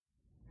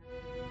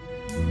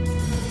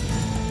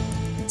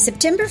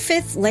September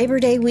 5th, Labor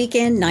Day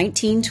weekend,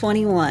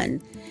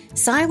 1921.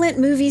 Silent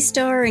movie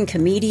star and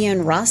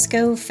comedian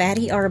Roscoe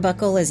 "Fatty"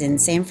 Arbuckle is in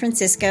San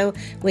Francisco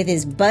with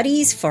his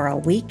buddies for a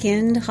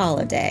weekend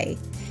holiday.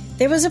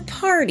 There was a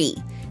party.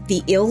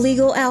 The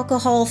illegal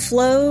alcohol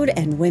flowed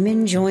and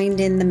women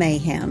joined in the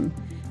mayhem.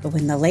 But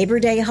when the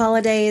Labor Day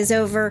holiday is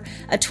over,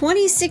 a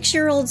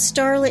 26-year-old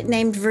starlet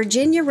named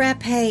Virginia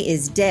Rappe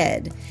is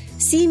dead,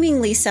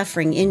 seemingly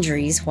suffering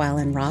injuries while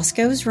in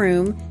Roscoe's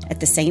room at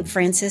the St.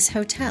 Francis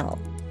Hotel.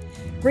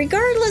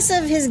 Regardless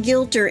of his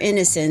guilt or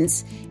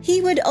innocence,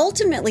 he would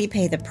ultimately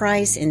pay the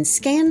price in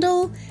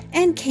scandal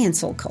and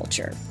cancel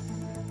culture.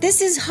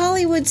 This is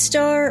Hollywood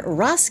star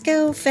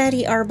Roscoe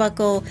 "Fatty"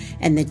 Arbuckle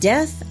and the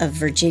death of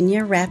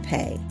Virginia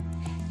Rappe.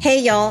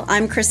 Hey y'all,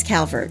 I'm Chris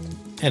Calvert.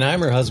 And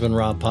I'm her husband,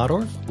 Rob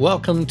Podorf.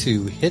 Welcome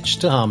to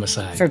Hitched to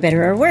Homicide. For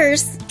better or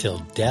worse. Till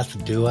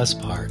death do us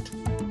part.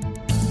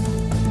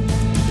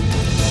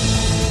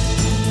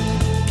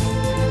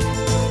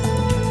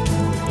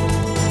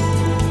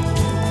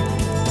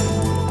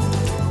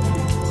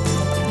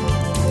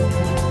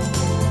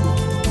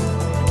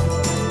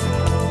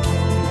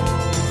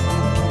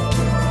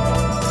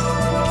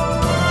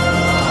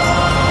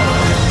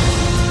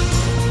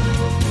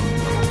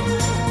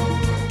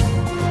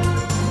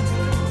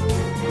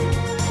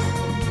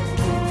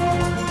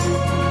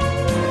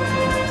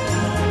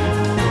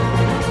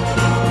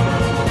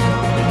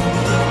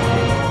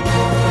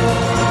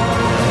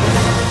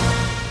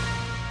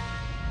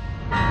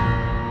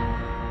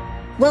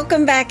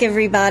 Welcome back,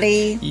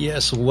 everybody.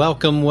 Yes,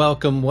 welcome.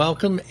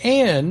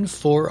 And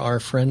for our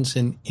friends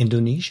in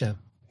Indonesia,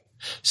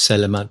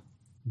 Selamat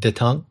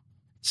Datang,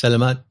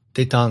 Selamat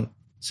Datang,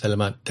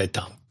 Selamat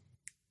Datang.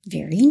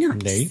 Very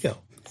nice. There you go.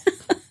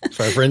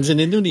 For our friends in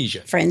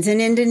Indonesia. Friends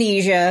in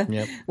Indonesia.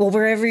 Yep. Well,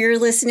 wherever you're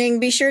listening,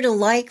 be sure to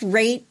like,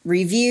 rate,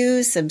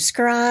 review,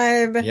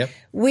 subscribe. Yep.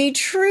 We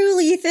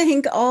truly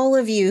thank all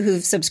of you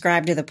who've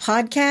subscribed to the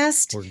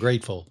podcast. We're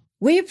grateful.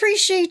 We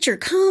appreciate your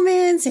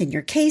comments and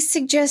your case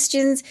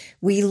suggestions.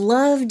 We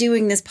love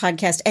doing this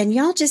podcast, and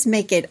y'all just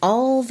make it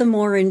all the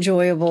more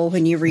enjoyable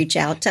when you reach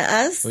out to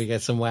us. We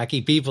got some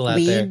wacky people out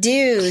there. We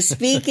do.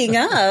 Speaking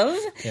of,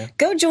 Yeah.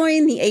 Go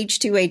join the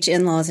H2H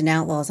In-Laws and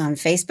Outlaws on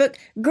Facebook.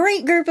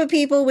 Great group of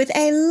people with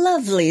a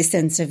lovely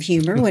sense of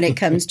humor when it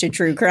comes to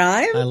true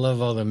crime. I love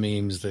all the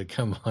memes that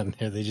come on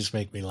there. They just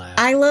make me laugh.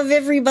 I love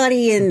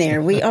everybody in there.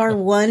 We are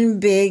one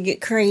big,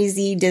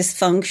 crazy,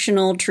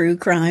 dysfunctional true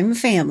crime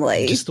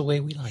family. Just the way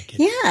we like it.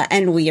 Yeah,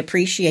 and we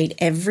appreciate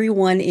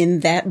everyone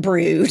in that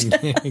brood.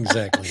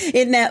 Exactly.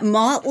 In that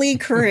motley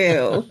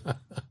crew.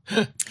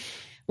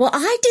 Well,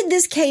 I did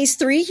this case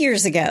 3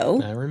 years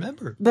ago. I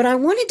remember. But I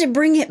wanted to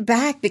bring it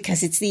back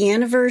because it's the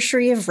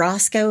anniversary of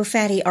Roscoe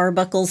 "Fatty"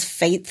 Arbuckle's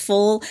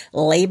faithful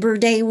Labor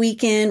Day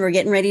weekend. We're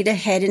getting ready to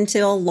head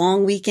into a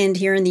long weekend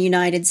here in the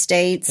United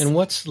States. And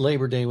what's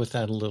Labor Day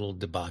without a little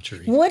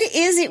debauchery? What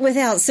is it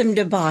without some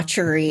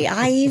debauchery?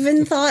 I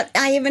even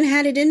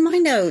had it in my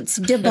notes.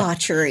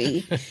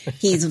 Debauchery.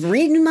 He's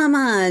reading my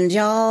mind,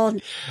 y'all.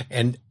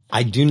 And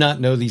I do not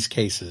know these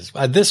cases.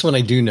 This one I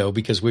do know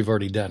because we've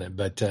already done it,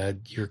 but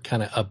you're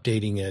kind of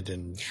updating it.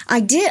 And I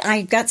did.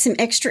 I got some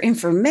extra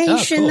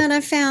information that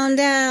I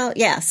found out.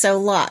 Yeah, so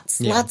lots.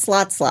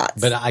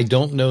 But I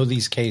don't know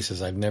these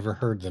cases. I've never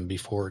heard them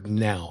before.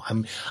 Now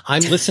I'm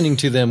listening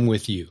to them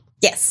with you.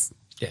 Yes.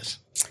 Yes.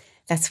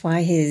 That's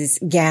why his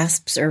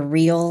gasps are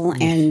real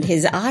and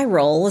his eye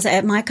rolls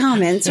at my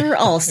comments are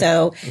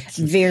also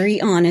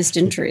very honest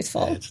and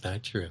truthful. That's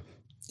not true.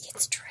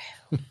 It's true.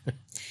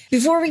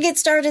 Before we get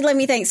started, let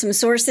me thank some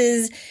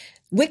sources.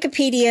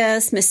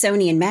 Wikipedia,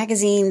 Smithsonian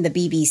Magazine, the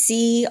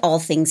BBC, All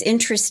Things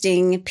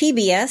Interesting,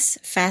 PBS,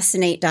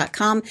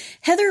 Fascinate.com,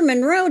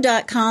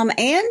 HeatherMonroe.com,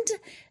 and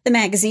the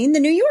magazine, The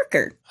New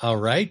Yorker. All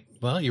right.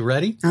 Well, you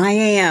ready? I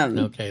am.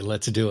 Okay,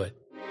 let's do it.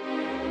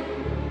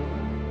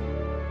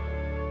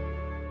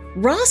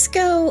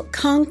 Roscoe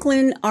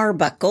Conklin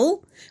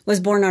Arbuckle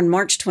was born on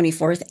March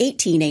 24th,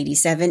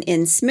 1887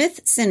 in Smith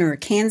Center,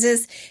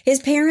 Kansas. His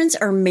parents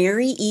are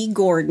Mary E.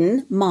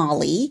 Gordon,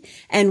 Molly,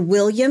 and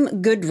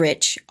William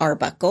Goodrich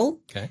Arbuckle.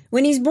 Okay.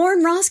 When he's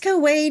born, Roscoe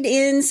weighed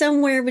in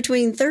somewhere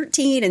between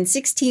 13 and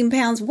 16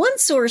 pounds. One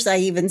source I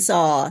even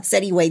saw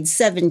said he weighed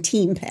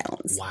 17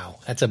 pounds. Wow,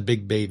 that's a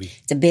big baby.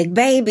 It's a big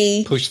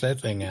baby. Push that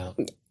thing out.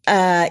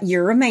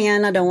 You're a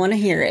man. I don't want to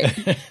hear it.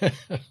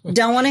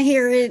 Don't want to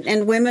hear it.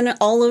 And women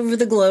all over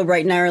the globe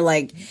right now are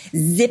like,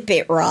 zip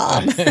it,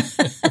 Rob.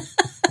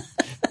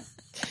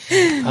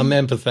 I'm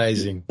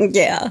empathizing.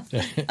 Yeah,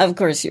 of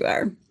course you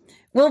are.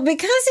 Well,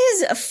 because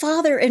his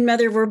father and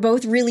mother were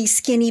both really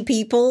skinny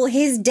people,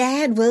 his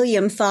dad,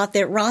 William, thought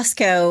that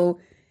Roscoe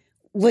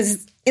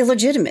was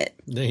illegitimate.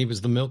 He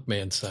was the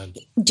milkman's son.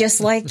 Just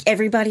like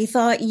everybody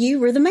thought you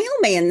were the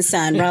mailman's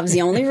son. Rob's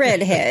the only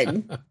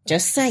redhead.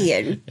 Just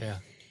saying. Yeah.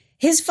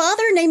 His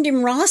father named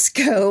him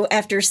Roscoe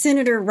after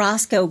Senator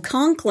Roscoe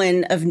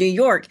Conklin of New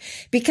York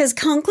because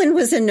Conklin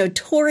was a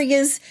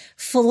notorious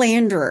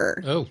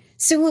philanderer. Oh.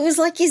 So it was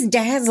like his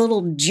dad's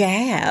little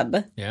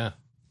jab. Yeah.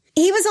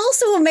 He was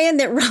also a man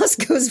that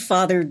Roscoe's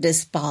father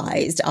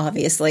despised,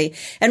 obviously.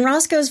 And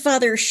Roscoe's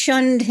father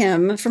shunned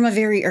him from a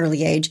very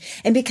early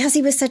age. And because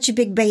he was such a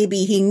big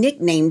baby, he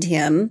nicknamed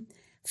him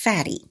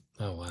Fatty.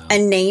 Oh, wow. A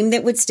name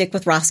that would stick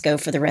with Roscoe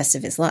for the rest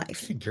of his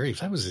life. Good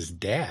grief. That was his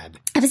dad.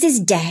 That was his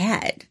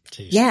dad.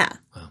 Jeez. Yeah.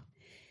 Wow.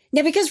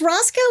 Now, because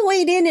Roscoe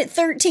weighed in at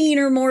 13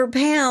 or more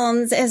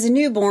pounds as a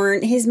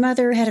newborn, his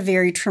mother had a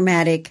very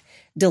traumatic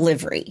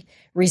delivery,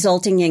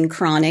 resulting in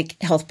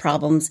chronic health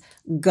problems.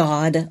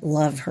 God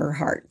love her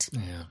heart.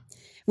 Yeah.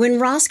 When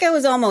Roscoe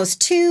is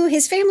almost 2,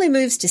 his family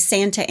moves to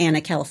Santa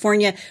Ana,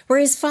 California, where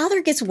his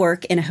father gets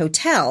work in a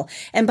hotel.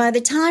 And by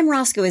the time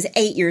Roscoe is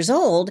 8 years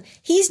old,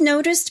 he's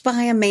noticed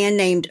by a man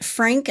named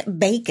Frank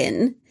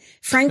Bacon.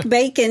 Frank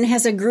Bacon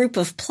has a group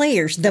of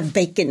players, the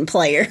Bacon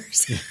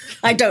Players.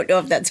 I don't know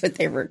if that's what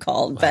they were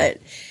called, but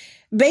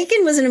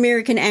Bacon was an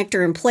American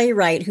actor and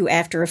playwright who,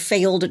 after a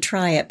failed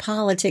try at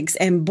politics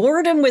and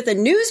boredom with a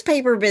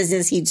newspaper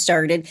business he'd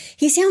started,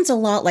 he sounds a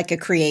lot like a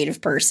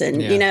creative person,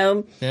 you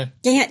know? Yeah.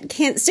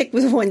 Can't stick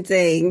with one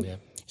thing. Yeah.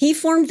 He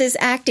formed this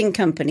acting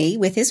company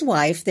with his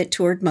wife that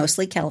toured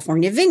mostly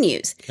California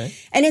venues. Okay.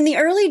 And in the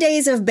early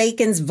days of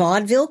Bacon's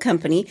vaudeville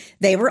company,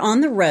 they were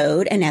on the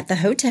road and at the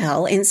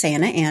hotel in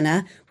Santa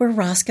Ana where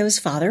Roscoe's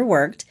father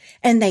worked,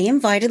 and they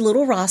invited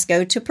little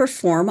Roscoe to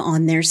perform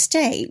on their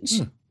stage.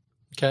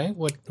 Okay.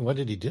 What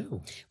did he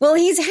do? Well,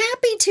 he's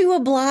happy to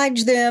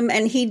oblige them,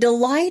 and he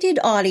delighted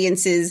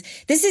audiences.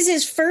 This is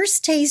his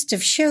first taste of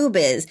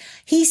showbiz.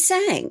 He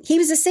sang. He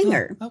was a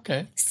singer. Oh,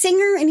 okay.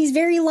 Singer, and he's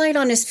very light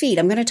on his feet.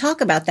 I'm going to talk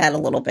about that a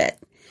little bit.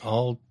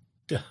 All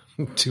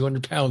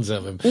 200 pounds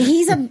of him.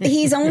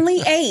 He's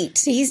only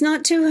 8. He's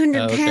not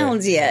 200 okay.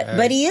 pounds yet, All right.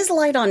 but he is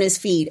light on his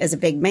feet as a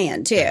big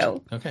man,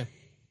 too. Okay.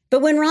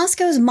 But when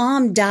Roscoe's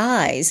mom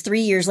dies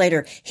 3 years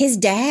later, his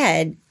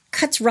dad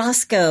cuts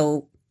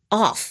Roscoe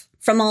off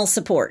from all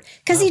support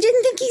because he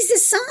didn't think he's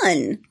his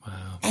son.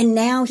 Wow. And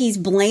now he's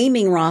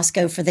blaming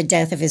Roscoe for the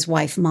death of his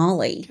wife,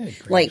 Molly. Good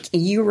grief. Like,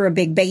 you were a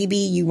big baby,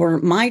 you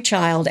weren't my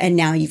child, and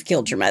now you've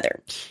killed your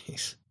mother.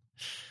 Jeez.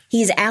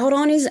 He's out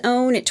on his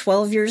own at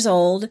 12 years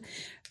old.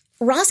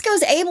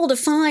 Roscoe's able to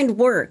find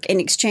work in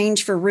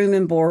exchange for room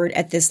and board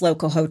at this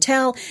local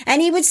hotel, and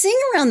he would sing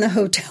around the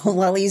hotel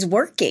while he's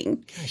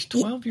working. Gosh,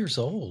 12 years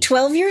old.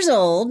 12 years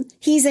old,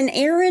 he's an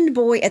errand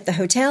boy at the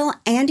hotel,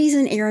 and he's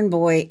an errand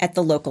boy at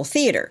the local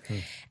theater.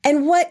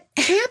 And what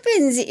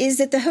happens is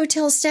that the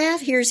hotel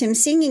staff hears him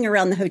singing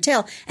around the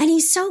hotel, and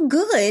he's so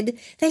good,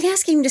 they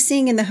ask him to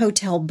sing in the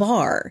hotel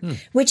bar,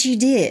 which he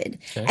did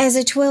as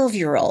a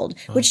 12-year-old,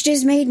 which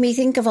just made me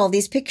think of all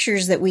these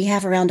pictures that we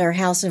have around our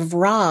house of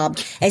Rob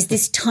as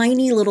this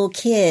tiny little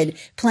kid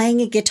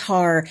playing a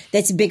guitar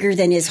that's bigger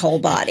than his whole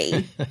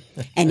body.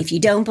 And if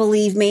you don't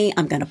believe me,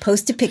 I'm going to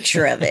post a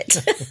picture of it.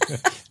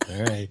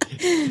 All right.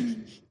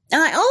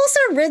 I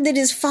also read that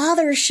his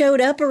father showed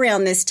up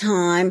around this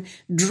time,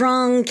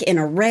 drunk, in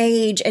a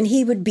rage, and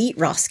he would beat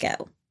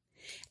Roscoe.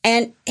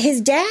 And his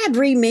dad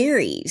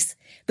remarries,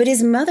 but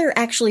his mother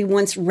actually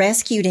once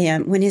rescued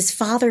him when his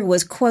father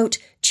was, quote,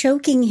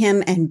 choking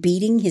him and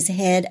beating his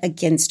head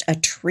against a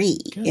tree,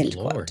 Good end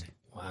Lord. quote.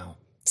 Wow.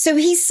 So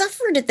he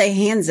suffered at the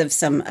hands of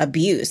some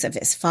abuse of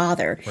his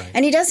father,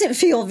 and he doesn't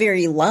feel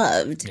very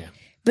loved. Yeah.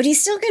 But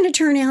he's still going to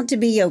turn out to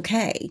be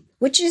okay,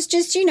 which is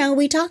just, you know,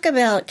 we talk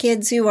about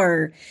kids who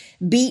are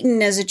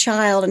beaten as a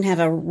child and have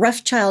a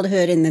rough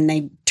childhood, and then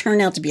they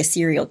turn out to be a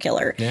serial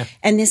killer. Yeah.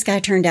 And this guy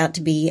turned out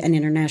to be an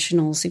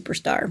international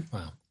superstar.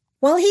 Wow.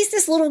 While he's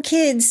this little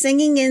kid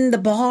singing in the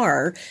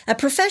bar, a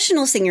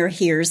professional singer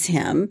hears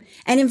him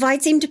and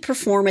invites him to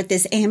perform at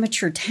this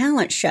amateur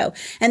talent show.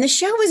 And the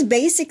show is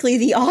basically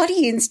the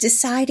audience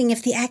deciding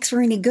if the acts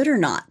were any good or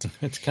not.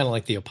 It's kind of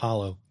like the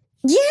Apollo.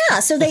 Yeah,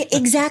 so they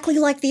exactly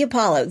like the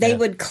Apollo. They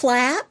would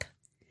clap,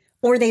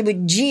 or they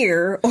would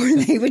jeer, or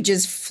they would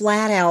just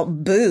flat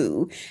out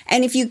boo.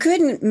 And if you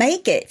couldn't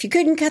make it, if you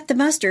couldn't cut the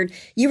mustard,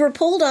 you were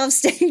pulled off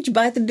stage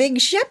by the big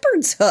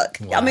shepherd's hook.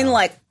 Wow. I mean,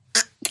 like,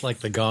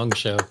 Like the Gong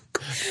Show.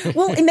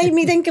 well, it made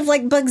me think of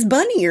like Bugs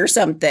Bunny or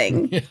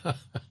something.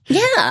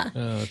 Yeah.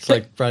 It's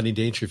like Rodney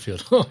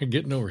Dangerfield. Oh, I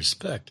get no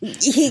respect.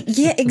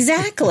 Yeah,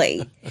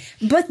 exactly.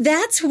 But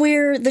that's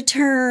where the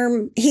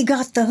term "he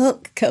got the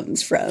hook"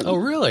 comes from. Oh,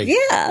 really?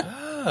 Yeah.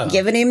 Oh.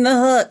 Giving him the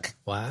hook.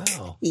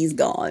 Wow. He's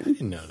gone.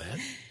 Didn't know that.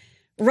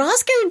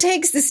 Roscoe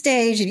takes the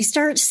stage and he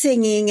starts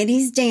singing and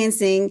he's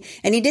dancing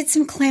and he did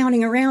some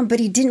clowning around, but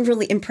he didn't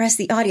really impress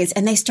the audience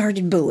and they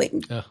started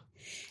booing. Oh.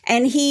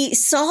 And he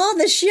saw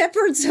the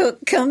shepherd's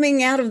hook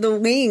coming out of the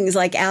wings,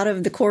 like out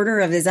of the corner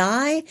of his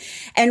eye.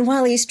 And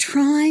while he's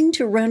trying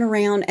to run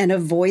around and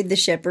avoid the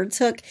shepherd's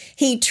hook,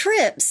 he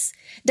trips,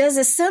 does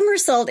a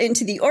somersault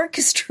into the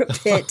orchestra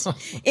pit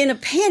in a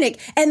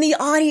panic, and the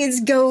audience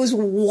goes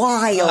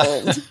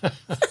wild.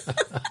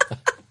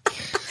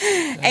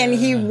 And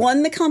he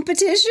won the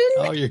competition.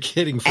 Oh, you're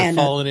kidding, for And,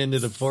 falling into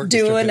the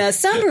orchestra Doing pit. a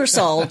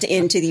somersault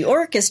into the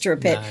orchestra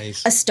pit.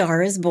 Nice. A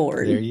Star is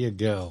Born. There you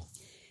go.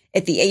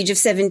 At the age of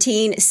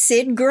 17,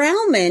 Sid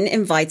Grauman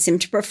invites him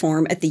to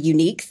perform at the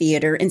Unique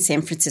Theater in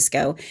San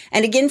Francisco.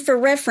 And again, for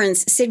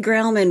reference, Sid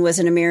Grauman was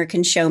an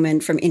American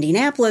showman from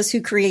Indianapolis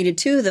who created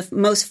two of the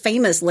most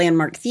famous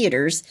landmark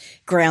theaters,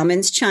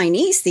 Grauman's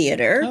Chinese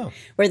Theater,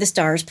 where the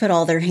stars put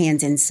all their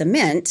hands in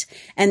cement,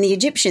 and the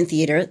Egyptian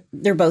Theater.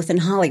 They're both in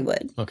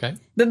Hollywood. Okay.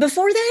 But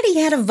before that,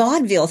 he had a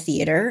vaudeville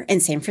theater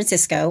in San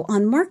Francisco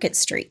on Market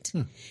Street.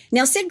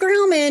 Now, Sid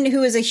Grauman,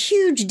 who is a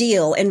huge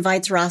deal,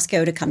 invites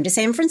Roscoe to come to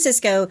San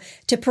Francisco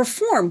to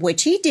perform,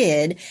 which he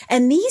did,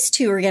 and these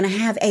two are going to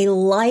have a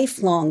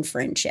lifelong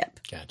friendship.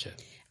 Gotcha.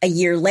 A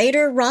year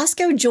later,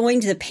 Roscoe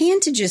joined the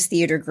Pantages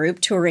Theater Group,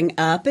 touring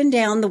up and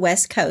down the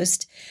West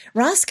Coast.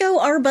 Roscoe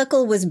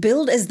Arbuckle was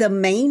billed as the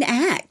main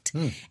act,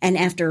 and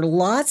after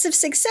lots of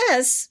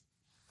success,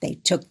 they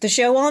took the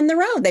show on the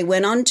road. They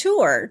went on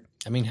tour.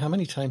 I mean, how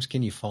many times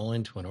can you fall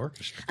into an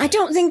orchestra pit? I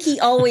don't think he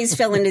always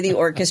fell into the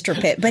orchestra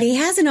pit, but he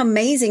has an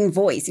amazing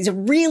voice. He's a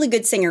really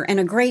good singer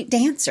and a great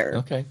dancer.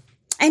 Okay.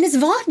 And it's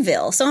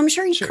vaudeville, so I'm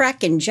sure he's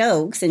cracking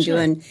jokes and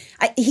doing...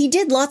 he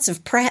did lots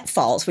of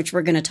pratfalls, which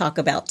we're going to talk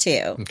about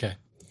too. Okay.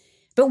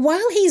 But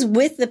while he's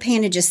with the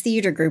Pantages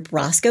Theater Group,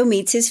 Roscoe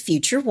meets his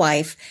future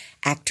wife,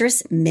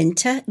 actress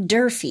Minta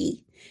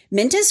Durfee.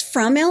 Minta's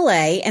from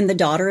L.A. and the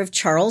daughter of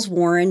Charles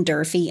Warren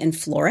Durfee and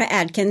Flora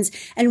Adkins.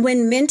 And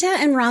when Minta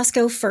and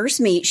Roscoe first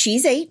meet,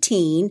 she's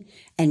 18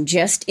 and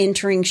just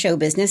entering show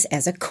business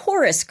as a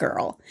chorus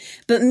girl.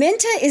 But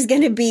Minta is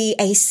going to be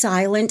a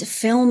silent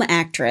film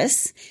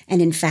actress.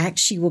 And in fact,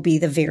 she will be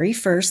the very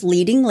first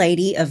leading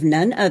lady of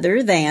none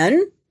other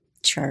than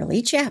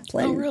Charlie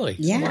Chaplin. Oh, really?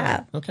 Yeah.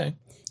 Wow. Okay.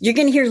 You're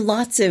going to hear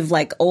lots of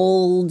like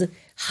old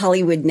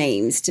Hollywood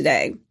names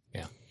today.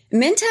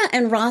 Minta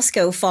and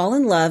Roscoe fall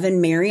in love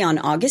and marry on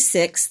August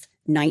 6th,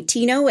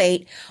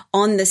 1908,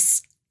 on the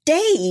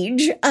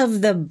stage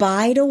of the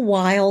Bide a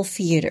While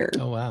Theater.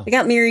 Oh, wow. They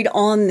got married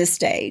on the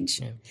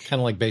stage. Yeah. Kind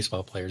of like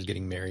baseball players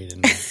getting married.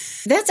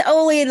 That's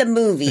only in the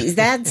movies.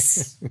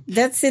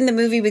 That's in the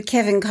movie with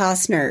Kevin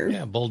Costner.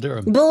 Yeah, Bull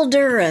Durham. Bull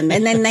Durham.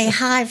 And then they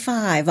high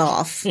five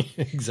off.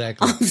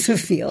 Exactly. Off the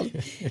field.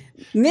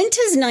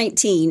 Minta's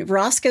 19,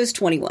 Roscoe's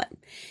 21.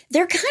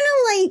 They're kind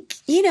of like,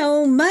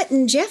 Mutt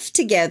and Jeff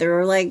together,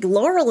 or like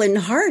Laurel and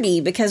Hardy,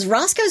 because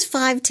Roscoe's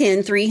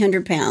 5'10",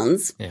 300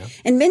 pounds. Yeah.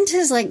 And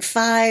Minta's like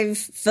 5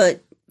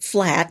 foot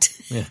flat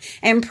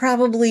and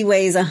probably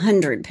weighs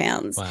 100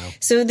 pounds. Wow.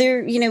 So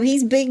they're,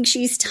 he's big,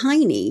 she's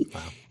tiny.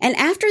 Wow. And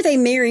after they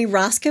marry,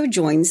 Roscoe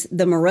joins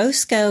the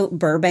Roscoe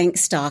Burbank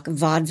Stock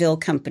Vaudeville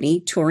Company,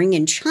 touring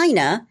in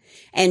China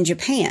and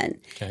Japan.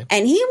 Okay.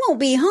 And he won't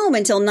be home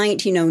until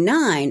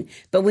 1909.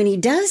 But when he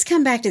does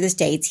come back to the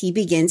States, he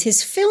begins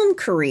his film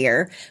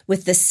career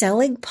with the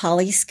Selig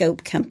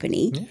Polyscope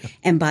Company. Yeah.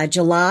 And by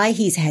July,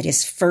 he's had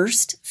his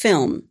first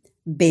film,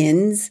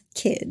 Ben's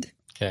Kid.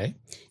 Okay.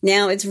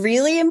 Now, it's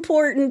really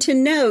important to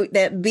note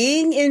that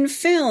being in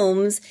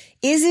films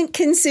isn't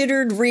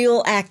considered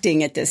real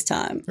acting at this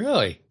time.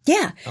 Really?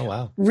 Yeah. Oh,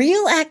 wow.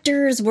 Real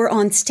actors were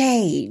on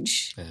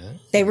stage.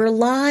 They were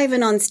live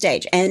and on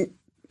stage. And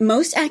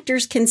most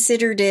actors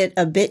considered it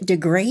a bit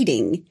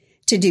degrading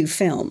to do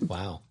film.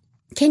 Wow.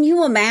 Can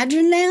you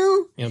imagine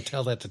now?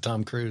 Tell that to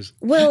Tom Cruise.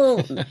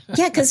 Well,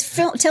 yeah, because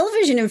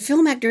television and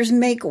film actors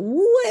make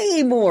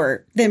way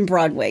more than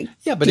Broadway.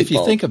 Yeah, but if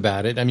you think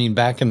about it, I mean,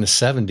 back in the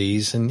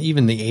 70s and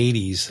even the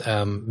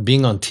 80s,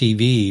 being on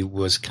TV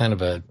was kind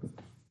of a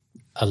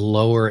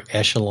lower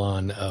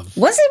echelon of...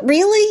 Was it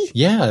really?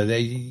 Yeah.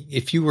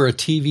 If you were a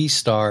TV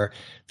star,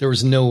 there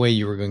was no way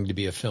you were going to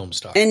be a film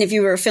star. And if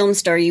you were a film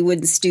star, you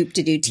wouldn't stoop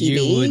to do TV?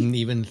 You wouldn't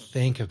even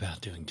think about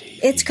doing TV.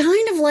 It's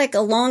kind of like a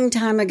long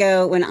time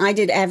ago when I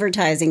did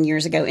advertising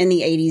years ago in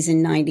the 80s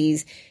and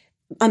 90s.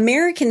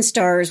 American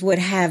stars would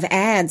have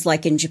ads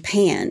like in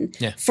Japan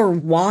for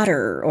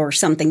water or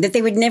something that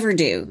they would never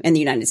do in the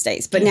United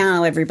States. But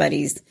now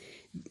everybody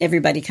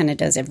kind of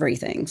does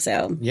everything.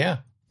 So yeah.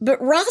 But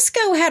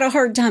Roscoe had a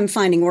hard time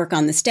finding work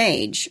on the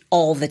stage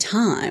all the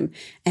time.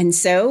 And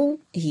so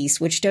he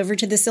switched over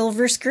to the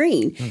silver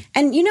screen.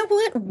 And you know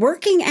what?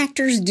 Working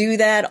actors do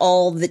that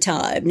all the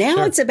time.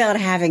 Now it's about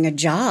having a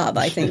job,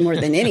 I think, more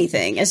than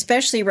anything,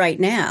 especially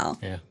right now.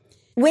 Yeah.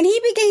 When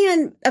he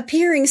began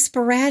appearing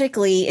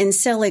sporadically in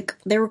Selig,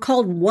 they were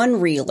called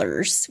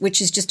one-reelers, which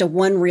is just a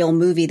one-reel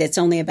movie that's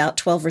only about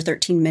 12 or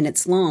 13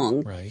 minutes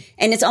long. Right.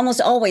 And it's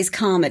almost always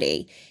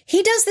comedy.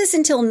 He does this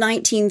until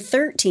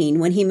 1913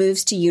 when he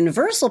moves to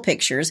Universal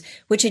Pictures,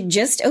 which had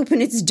just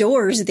opened its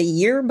doors the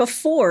year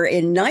before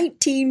in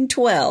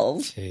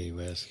 1912. Gee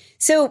whiz.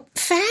 So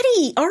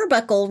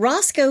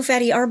Roscoe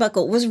Fatty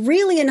Arbuckle, was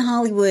really in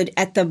Hollywood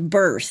at the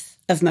birth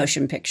of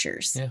motion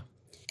pictures. Yeah.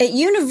 At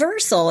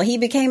Universal, he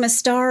became a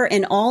star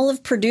in all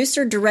of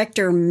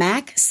producer-director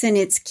Mack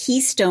Sennett's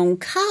Keystone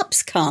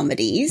Cops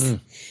comedies.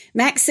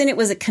 Mack Sennett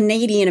was a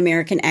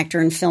Canadian-American actor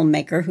and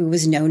filmmaker who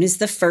was known as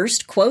the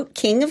first, quote,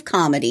 king of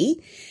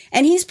comedy.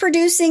 And he's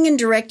producing and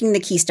directing the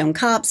Keystone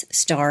Cops,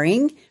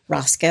 starring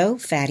Roscoe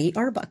Fatty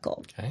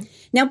Arbuckle. Okay.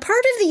 Now,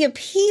 part of the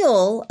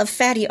appeal of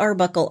Fatty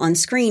Arbuckle on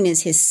screen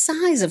is his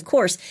size, of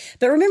course.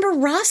 But remember,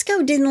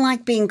 Roscoe didn't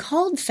like being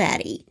called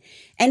fatty,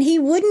 and he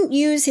wouldn't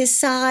use his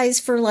size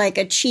for like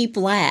a cheap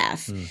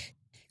laugh.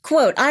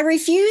 Quote, I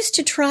refuse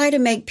to try to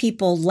make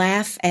people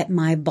laugh at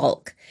my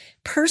bulk.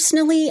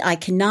 Personally, I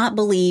cannot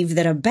believe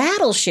that a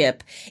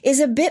battleship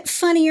is a bit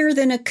funnier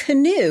than a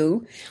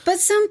canoe, but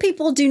some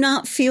people do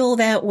not feel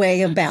that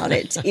way about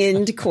it.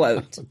 End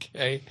quote.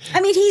 Okay. I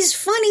mean, he's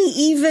funny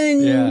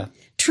even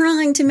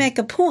trying to make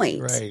a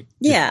point. Right.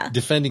 Yeah.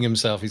 Defending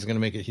himself, he's going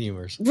to make it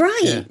humorous.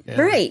 Right.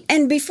 Yeah. Right.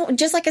 And before,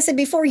 just like I said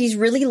before, he's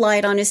really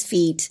light on his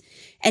feet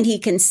and he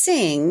can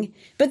sing.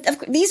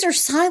 But these are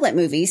silent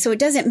movies, so it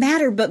doesn't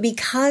matter. But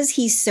because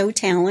he's so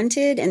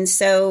talented and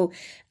so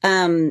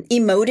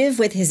emotive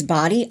with his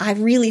body, I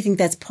really think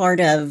that's part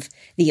of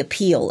the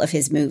appeal of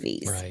his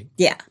movies. Right.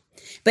 Yeah.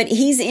 But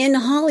he's in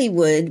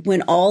Hollywood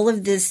when all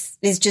of this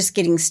is just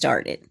getting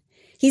started.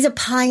 He's a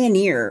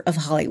pioneer of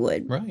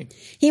Hollywood. Right.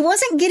 He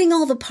wasn't getting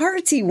all the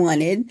parts he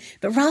wanted,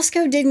 but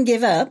Roscoe didn't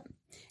give up.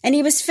 And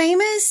he was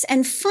famous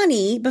and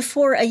funny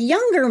before a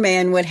younger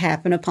man would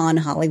happen upon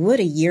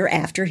Hollywood a year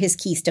after his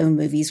Keystone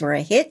movies were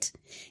a hit.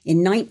 In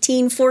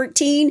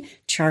 1914,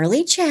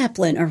 Charlie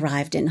Chaplin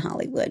arrived in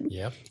Hollywood.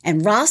 Yep.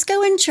 And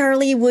Roscoe and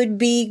Charlie would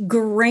be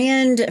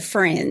grand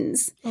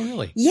friends. Oh,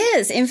 really?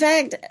 Yes. In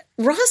fact,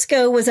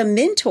 Roscoe was a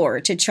mentor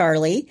to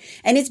Charlie,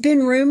 and it's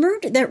been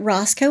rumored that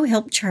Roscoe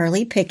helped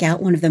Charlie pick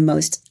out one of the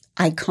most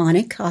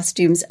iconic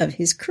costumes of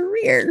his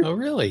career. Oh,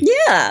 really?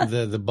 Yeah.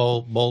 The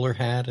bowler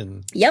hat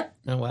and... Yep.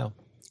 Oh, wow.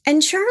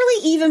 And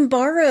Charlie even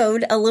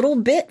borrowed a little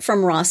bit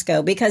from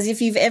Roscoe, because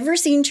if you've ever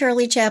seen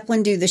Charlie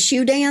Chaplin do the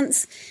shoe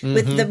dance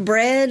with the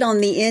bread on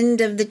the end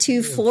of the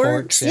two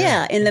forks,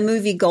 in the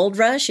movie Gold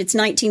Rush, it's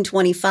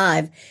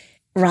 1925.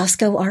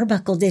 Roscoe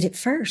Arbuckle did it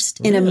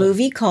first in a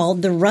movie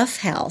called The Rough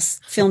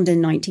House, filmed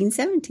in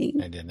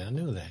 1917. I did not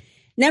know that.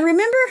 Now,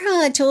 remember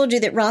how I told you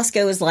that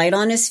Roscoe is light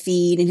on his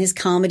feet and his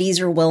comedies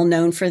are well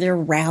known for their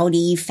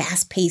rowdy,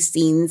 fast-paced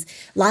scenes,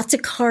 lots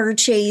of car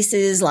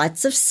chases,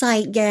 lots of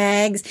sight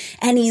gags,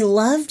 and he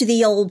loved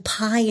the old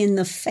pie in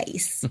the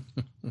face.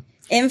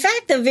 In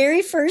fact, the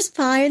very first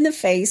pie in the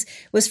face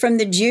was from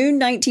the June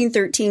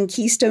 1913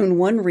 Keystone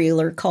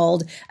one-reeler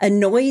called A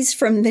Noise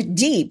from the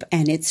Deep,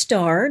 and it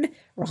starred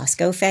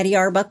Roscoe Fatty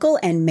Arbuckle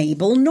and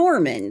Mabel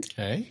Normand.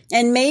 Okay.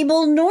 And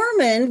Mabel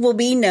Normand will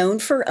be known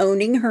for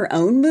owning her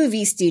own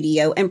movie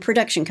studio and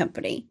production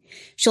company.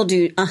 She'll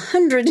do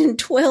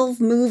 112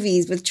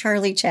 movies with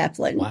Charlie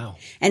Chaplin. Wow.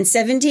 And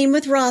 17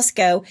 with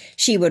Roscoe.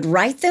 She would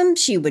write them,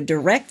 she would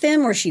direct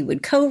them, or she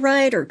would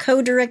co-write or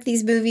co-direct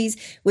these movies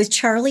with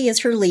Charlie as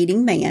her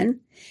leading man.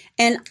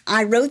 And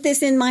I wrote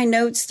this in my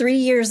notes 3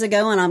 years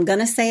ago, and I'm going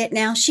to say it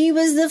now. She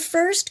was the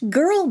first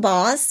girl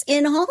boss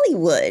in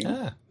Hollywood.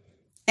 Ah.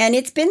 And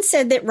it's been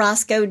said that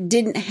Roscoe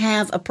didn't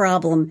have a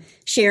problem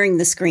sharing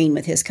the screen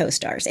with his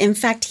co-stars. In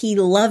fact, he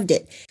loved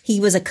it.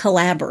 He was a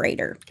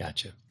collaborator.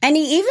 Gotcha. And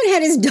he even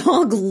had his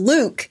dog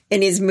Luke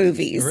in his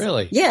movies.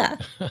 Really? Yeah.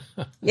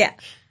 Yeah.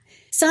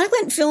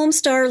 Silent film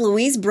star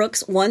Louise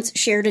Brooks once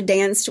shared a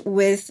dance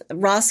with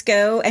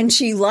Roscoe, and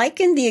she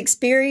likened the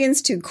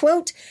experience to,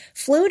 quote,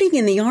 floating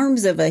in the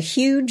arms of a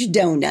huge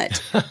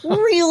donut.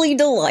 Really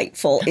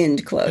delightful,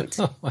 end quote.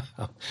 Oh,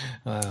 wow.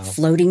 Wow.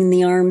 Floating in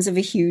the arms of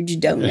a huge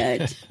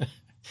donut.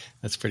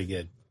 That's pretty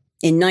good.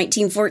 In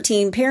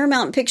 1914,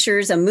 Paramount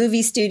Pictures, a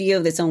movie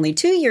studio that's only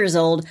 2 years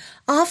old,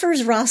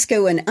 offers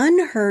Roscoe an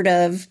unheard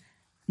of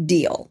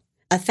deal.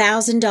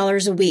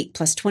 $1,000 a week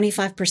plus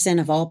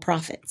 25% of all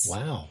profits.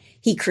 Wow.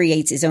 He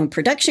creates his own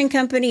production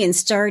company and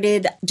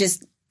started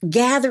just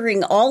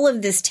gathering all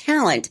of this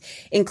talent,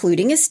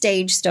 including a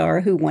stage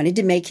star who wanted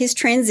to make his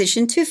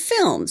transition to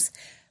films,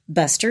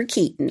 Buster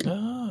Keaton.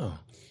 Oh.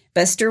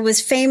 Buster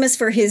was famous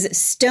for his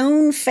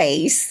stone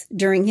face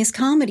during his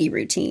comedy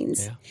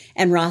routines. Yeah.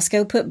 And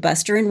Roscoe put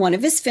Buster in one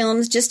of his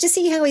films just to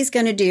see how he's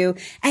going to do.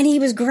 And he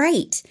was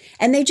great.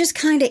 And they just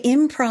kind of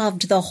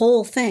improv'd the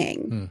whole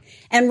thing.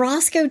 And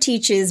Roscoe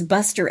teaches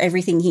Buster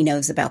everything he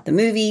knows about the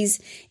movies,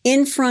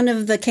 in front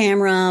of the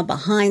camera,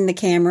 behind the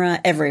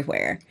camera,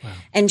 everywhere. Wow.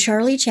 And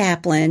Charlie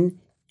Chaplin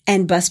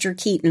and Buster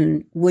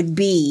Keaton would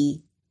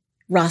be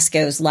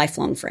Roscoe's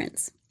lifelong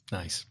friends.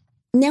 Nice.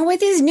 Now, with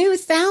his new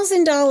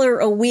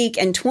 $1,000 a week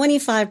and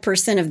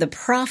 25% of the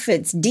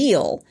profits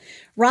deal,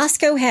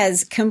 Roscoe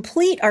has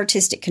complete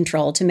artistic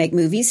control to make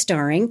movies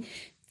starring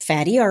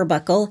Fatty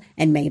Arbuckle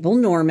and Mabel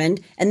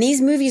Normand. And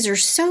these movies are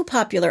so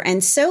popular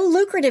and so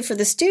lucrative for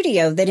the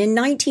studio that in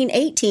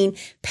 1918,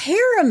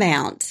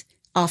 Paramount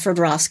offered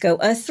Roscoe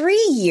a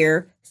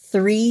 3-year,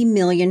 $3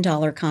 million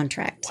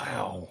contract.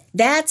 Wow.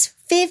 That's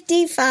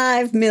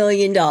 $55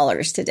 million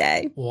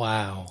today.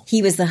 Wow.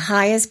 He was the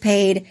highest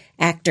paid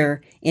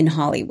actor in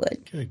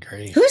Hollywood. Good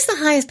grief. Who's the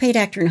highest paid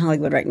actor in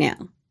Hollywood right now?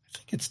 I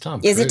think it's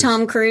Tom Cruise. Is it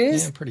Tom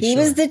Cruise? Yeah, I'm pretty He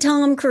sure. was the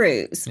Tom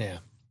Cruise. Yeah.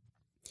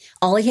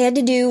 All he had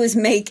to do was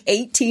make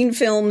 18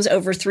 films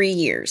over 3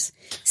 years,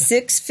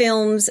 6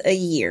 films a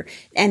year.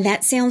 And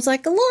that sounds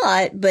like a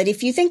lot, but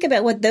if you think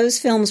about what those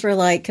films were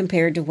like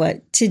compared to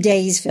what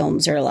today's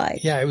films are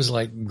like. Yeah, it was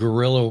like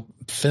guerrilla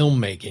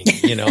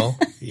filmmaking, you know?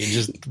 You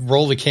just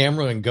roll the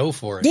camera and go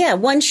for it. Yeah,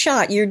 one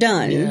shot, you're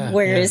done. Yeah,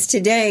 Whereas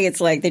today,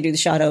 it's like they do the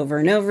shot over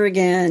and over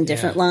again,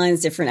 different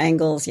lines, different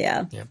angles,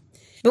 Yeah.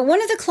 But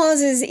one of the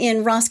clauses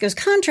in Roscoe's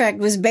contract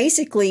was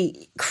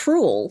basically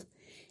cruel.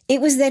 It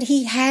was that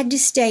he had to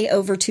stay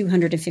over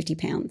 250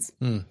 pounds.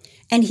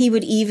 And he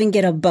would even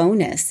get a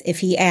bonus if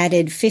he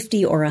added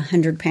 50 or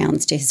 100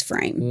 pounds to his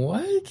frame.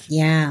 What?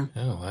 Yeah.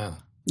 Oh, wow.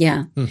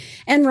 Yeah.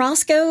 And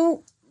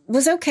Roscoe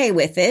was okay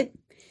with it.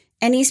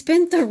 And he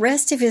spent the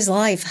rest of his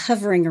life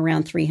hovering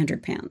around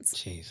 300 pounds.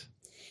 Jeez.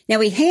 Now,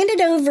 he handed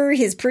over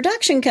his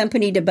production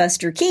company to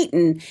Buster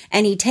Keaton,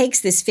 and he takes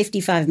this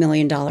 $55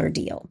 million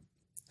deal.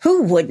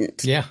 Who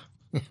wouldn't? Yeah.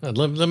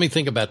 Let me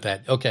think about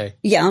that. Okay.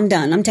 Yeah, I'm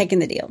done. I'm taking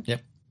the deal.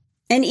 Yep.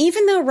 And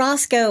even though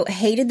Roscoe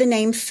hated the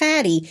name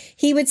Fatty,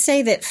 he would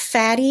say that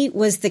Fatty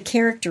was the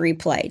character he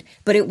played,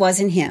 but it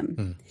wasn't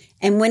him.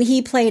 And when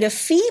he played a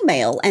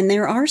female, and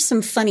there are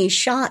some funny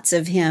shots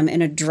of him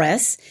in a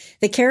dress,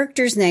 the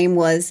character's name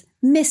was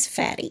Miss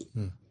Fatty.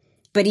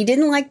 But he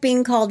didn't like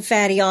being called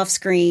Fatty off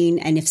screen,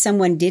 and if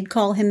someone did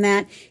call him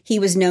that, he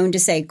was known to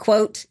say,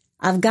 quote,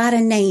 "I've got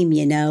a name,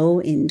 you know,"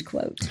 end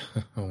quote.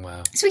 Oh,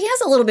 wow. So he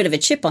has a little bit of a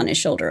chip on his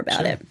shoulder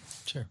about it.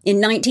 Sure. In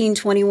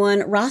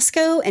 1921,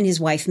 Roscoe and his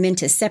wife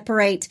Minta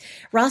separate.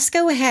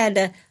 Roscoe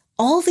had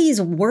all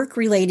these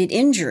work-related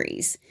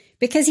injuries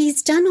because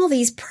he's done all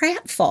these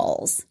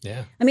pratfalls.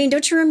 Yeah. I mean,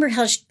 don't you remember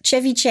how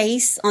Chevy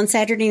Chase on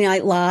Saturday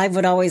Night Live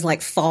would always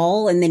like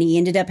fall and then he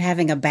ended up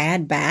having a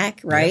bad back,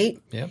 right?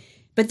 Yep.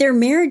 But their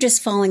marriage is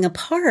falling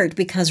apart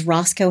because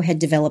Roscoe had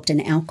developed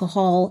an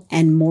alcohol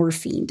and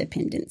morphine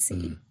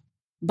dependency.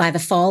 By the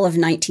fall of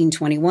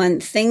 1921,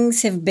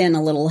 things have been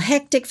a little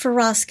hectic for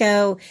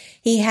Roscoe.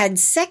 He had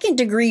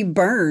second-degree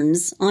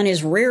burns on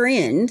his rear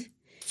end.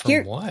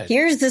 From what?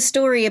 Here's the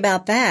story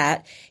about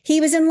that. He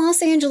was in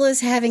Los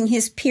Angeles having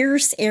his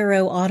Pierce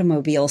Arrow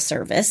automobile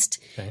serviced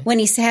when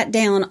he sat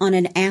down on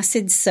an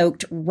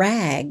acid-soaked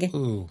rag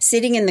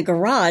sitting in the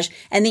garage,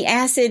 and the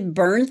acid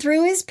burned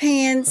through his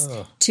pants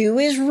to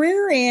his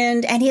rear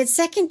end, and he had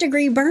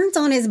second-degree burns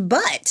on his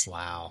butt.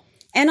 Wow.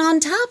 And on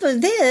top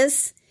of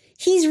this,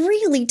 he's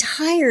really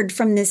tired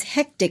from this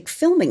hectic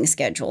filming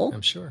schedule.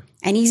 I'm sure.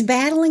 And he's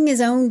battling his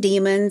own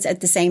demons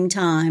at the same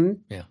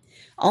time. Yeah.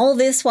 All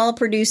this while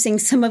producing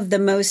some of the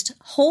most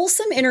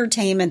wholesome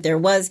entertainment there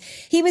was.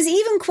 He was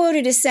even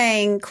quoted as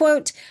saying,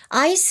 quote,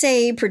 "I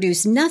say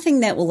produce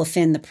nothing that will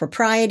offend the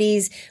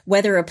proprieties,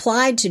 whether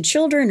applied to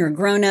children or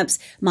grown-ups.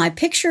 My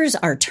pictures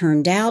are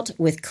turned out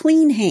with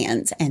clean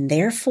hands and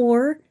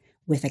therefore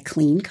with a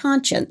clean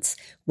conscience,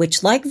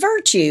 which like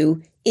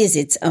virtue is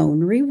its own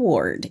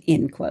reward,"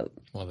 end quote.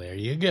 Well, there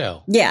you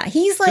go. Yeah,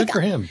 he's like, good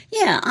for him.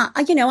 Yeah,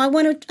 I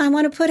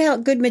want to put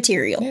out good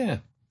material. Yeah.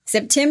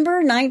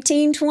 September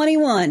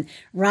 1921,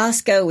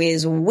 Roscoe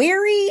is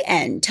weary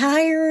and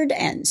tired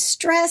and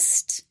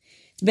stressed.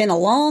 It's been a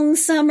long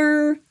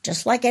summer,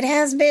 just like it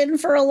has been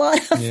for a lot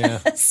of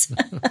us.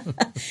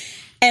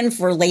 And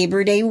for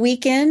Labor Day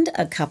weekend,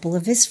 a couple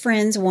of his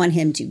friends want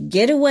him to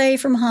get away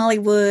from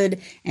Hollywood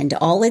and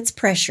all its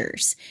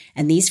pressures.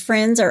 And these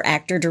friends are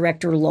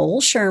actor-director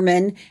Lowell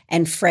Sherman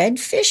and Fred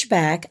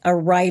Fishback, a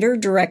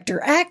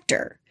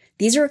writer-director-actor.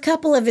 These are a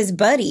couple of his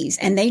buddies,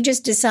 and they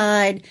just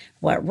decide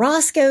what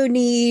Roscoe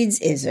needs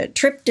is a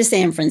trip to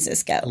San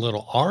Francisco. A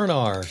little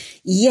R&R.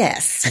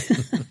 Yes.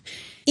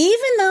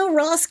 Even though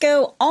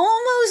Roscoe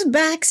almost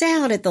backs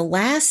out at the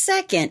last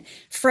second,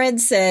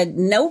 Fred said,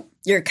 "Nope,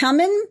 you're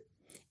coming."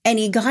 And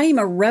he got him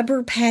a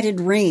rubber-padded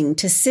ring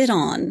to sit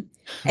on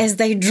as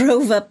they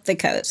drove up the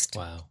coast.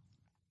 Wow.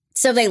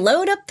 So they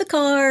load up the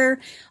car,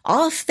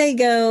 off they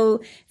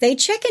go. They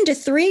check into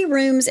 3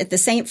 rooms at the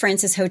St.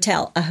 Francis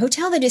Hotel, a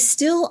hotel that is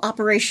still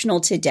operational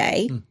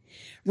today.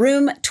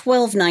 Room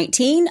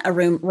 1219, a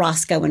room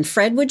Roscoe and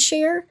Fred would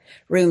share.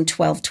 Room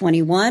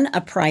 1221, a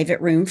private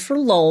room for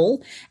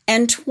Lowell.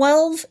 And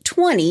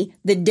 1220,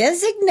 the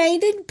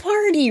designated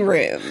party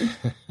room.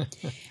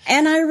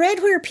 And I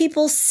read where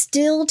people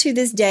still to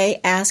this day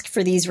ask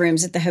for these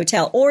rooms at the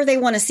hotel, or they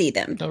want to see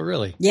them. Oh,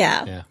 really?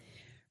 Yeah.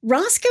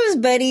 Roscoe's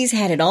buddies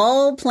had it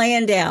all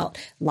planned out.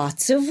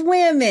 Lots of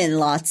women,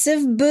 lots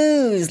of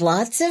booze,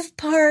 lots of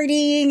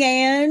partying,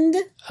 and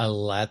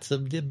Lots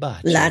of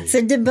debauchery. Lots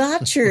of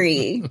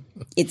debauchery.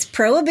 It's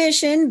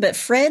prohibition, but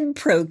Fred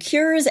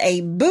procures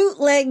a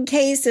bootleg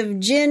case of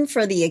gin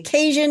for the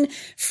occasion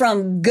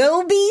from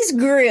Goby's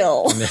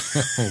Grill.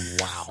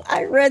 Wow.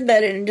 I read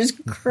that and it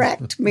just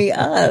cracked me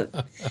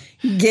up.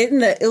 Getting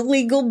the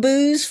illegal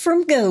booze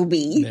from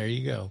Goby. There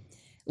you go.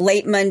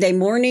 Late Monday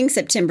morning,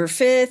 September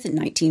 5th,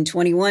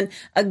 1921,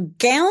 a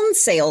gown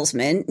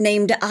salesman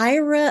named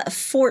Ira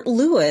Fort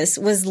Lewis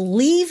was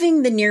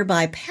leaving the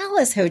nearby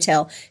Palace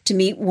Hotel to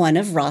meet one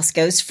of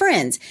Roscoe's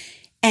friends.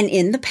 And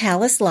in the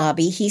palace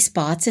lobby, he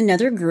spots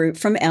another group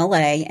from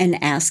L.A.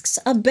 and asks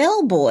a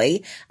bellboy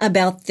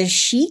about the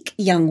chic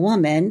young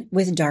woman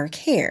with dark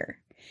hair.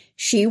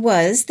 She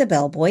was, the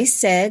bellboy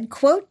said,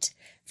 quote,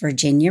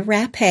 Virginia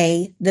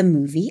Rappe, the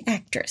movie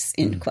actress,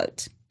 end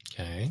quote.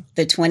 Okay.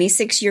 The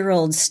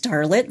 26-year-old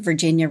starlet,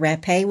 Virginia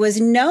Rappe,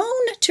 was known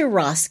to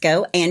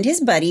Roscoe and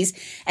his buddies,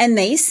 and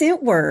they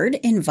sent word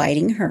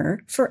inviting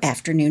her for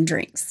afternoon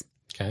drinks.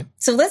 Okay.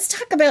 So let's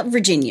talk about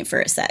Virginia for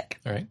a sec.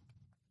 All right.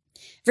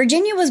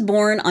 Virginia was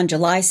born on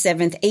July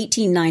 7th,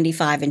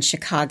 1895 in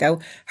Chicago.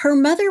 Her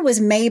mother was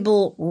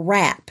Mabel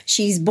Rappe.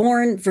 She's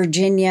born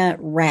Virginia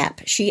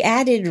Rappe. She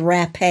added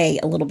Rappe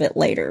a little bit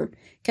later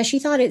because she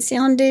thought it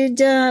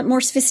sounded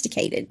more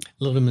sophisticated.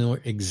 A little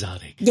more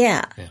exotic.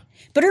 Yeah.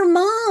 But her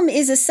mom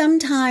is a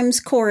sometimes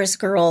chorus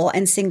girl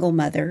and single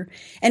mother.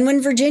 And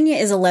when Virginia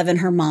is 11,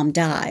 her mom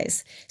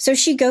dies. So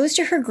she goes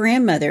to her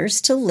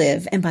grandmother's to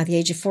live. And by the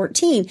age of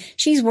 14,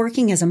 she's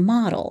working as a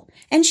model.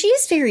 And she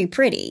is very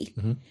pretty.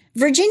 Mm-hmm.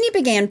 Virginia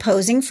began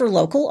posing for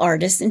local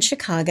artists in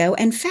Chicago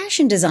and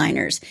fashion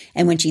designers.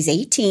 And when she's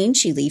 18,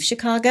 she leaves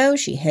Chicago.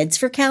 She heads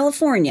for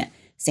California,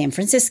 San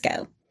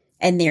Francisco.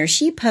 And there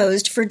she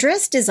posed for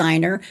dress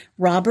designer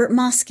Robert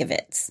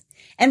Moskowitz.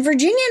 And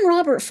Virginia and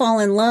Robert fall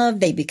in love.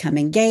 They become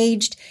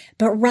engaged.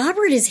 But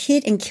Robert is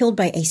hit and killed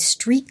by a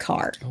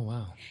streetcar. Oh,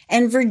 wow.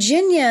 And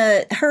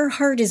Virginia, her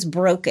heart is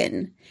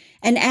broken.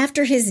 And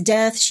after his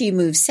death, she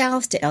moves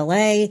south to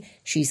L.A.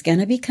 She's going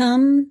to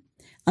become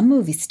a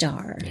movie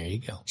star. There you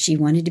go. She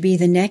wanted to be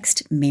the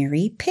next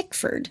Mary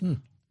Pickford.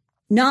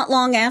 Not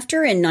long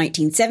after, in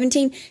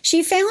 1917,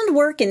 she found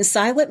work in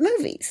silent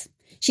movies.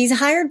 She's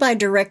hired by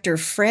director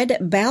Fred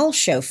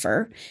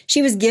Balshofer.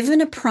 She was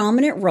given a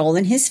prominent role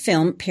in his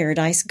film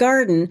Paradise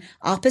Garden,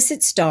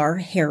 opposite star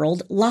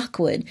Harold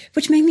Lockwood,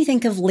 which made me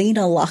think of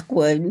Lena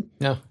Lockwood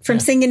from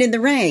Singing in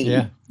the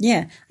Rain.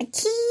 Yeah. I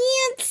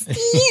can't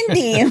stand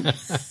him.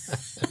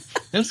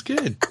 That's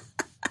good.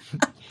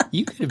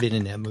 You could have been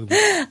in that movie.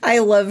 I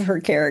love her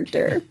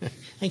character.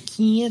 I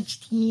can't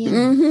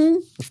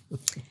stand.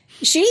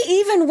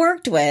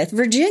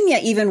 Virginia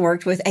even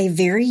worked with a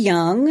very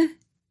young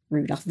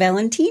Rudolph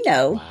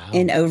Valentino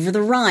in Over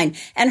the Rhine.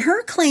 And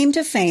her claim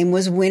to fame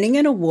was winning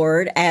an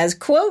award as,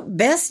 quote,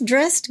 best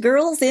dressed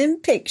girls in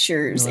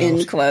pictures,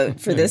 end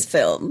quote, for this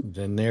film.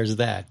 Then there's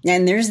that.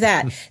 And there's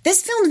that.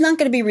 This film's not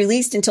going to be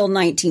released until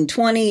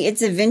 1920.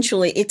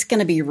 It's going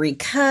to be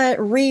recut,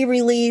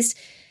 re-released.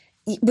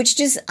 Which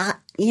just,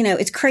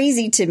 it's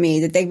crazy to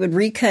me that they would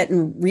recut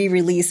and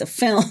re-release a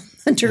film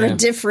under a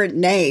different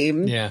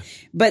name. Yeah.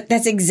 But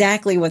that's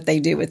exactly what they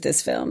do with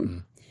this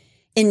film.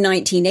 In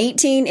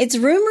 1918, it's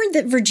rumored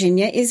that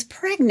Virginia is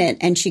pregnant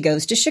and she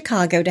goes to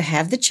Chicago to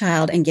have the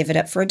child and give it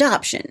up for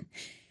adoption.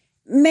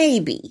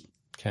 Maybe.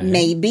 Okay.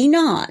 Maybe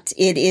not.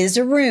 It is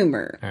a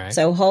rumor. All right.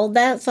 So hold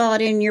that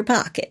thought in your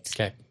pocket.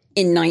 Okay.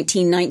 In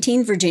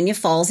 1919, Virginia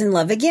falls in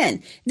love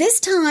again.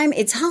 This time,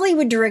 it's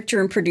Hollywood director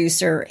and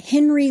producer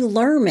Henry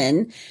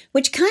Lerman,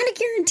 which kind of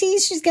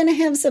guarantees she's going to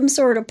have some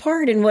sort of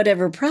part in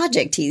whatever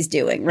project he's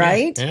doing,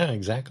 right? Yeah,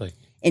 exactly.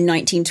 In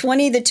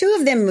 1920, the two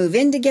of them move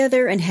in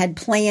together and had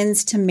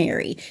plans to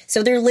marry.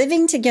 So they're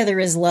living together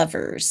as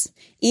lovers.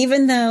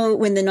 Even though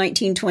when the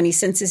 1920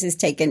 census is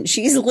taken,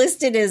 she's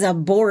listed as a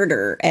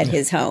boarder at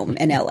his home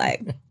in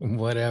L.A.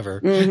 Whatever.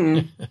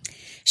 Mm-hmm.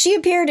 She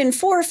appeared in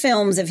 4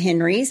 films of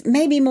Henry's,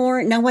 maybe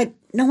more. No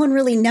one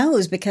really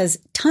knows because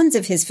tons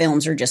of his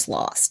films are just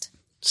lost.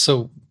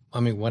 So,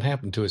 what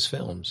happened to his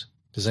films?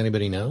 Does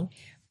anybody know?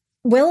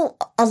 Well,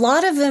 a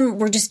lot of them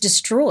were just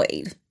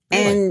destroyed.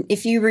 Really? And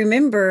if you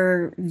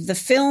remember the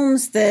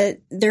films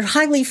they're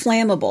highly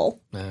flammable.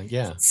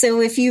 Yeah.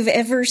 So if you've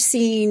ever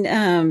seen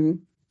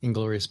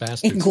Inglourious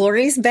Bastards.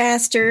 Inglourious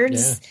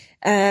Bastards.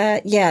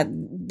 Yeah.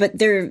 But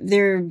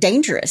they're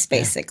dangerous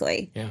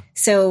basically. Yeah.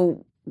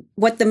 So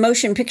what the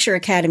Motion Picture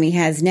Academy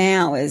has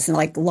now is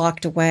like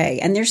locked away.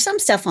 And there's some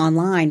stuff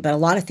online, but a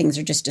lot of things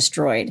are just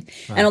destroyed.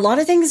 Right. And a lot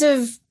of things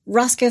of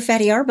Roscoe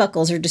Fatty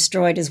Arbuckles are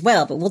destroyed as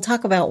well. But we'll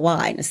talk about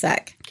why in a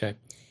sec. Okay.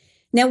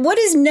 Now, what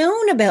is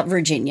known about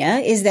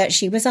Virginia is that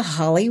she was a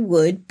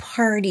Hollywood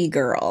party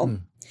girl.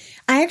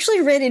 I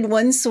actually read in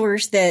one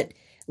source that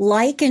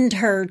likened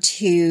her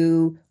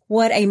to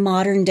what a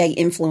modern day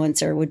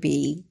influencer would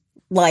be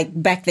like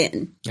back then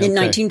in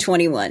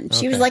 1921.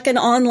 She was like an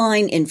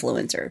online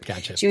influencer.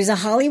 Gotcha. She was a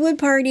Hollywood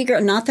party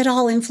girl. Not that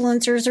all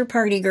influencers are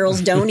party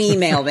girls. Don't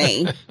email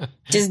me.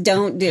 Just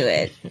don't do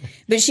it.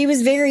 But she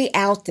was very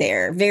out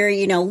there,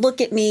 very,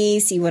 look at me,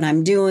 see what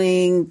I'm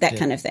doing, that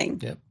kind of thing.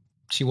 Yep.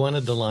 She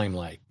wanted the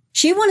limelight.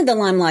 She wanted the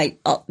limelight.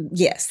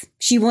 Yes,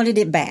 she wanted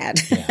it bad.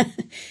 Yeah.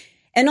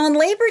 And on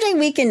Labor Day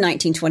weekend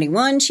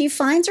 1921, she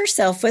finds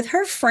herself with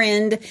her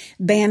friend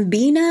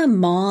Bambina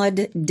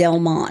Maud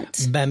Delmont.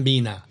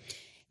 Bambina.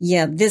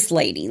 Yeah, this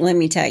lady, let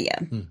me tell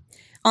you.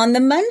 On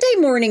the Monday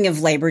morning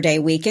of Labor Day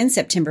weekend,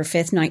 September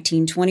 5th,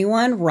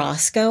 1921,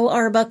 Roscoe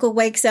Arbuckle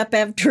wakes up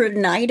after a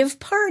night of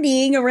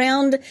partying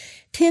around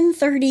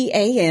 10:30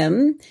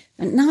 a.m.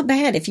 Not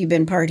bad if you've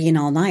been partying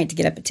all night to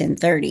get up at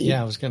 10:30.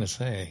 Yeah, I was going to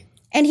say.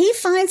 And he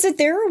finds that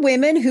there are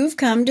women who've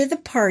come to the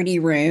party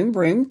room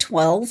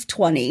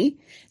 1220.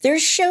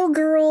 There's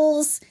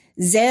showgirls,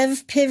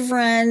 Zev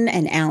Pivran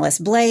and Alice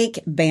Blake,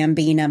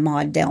 Bambina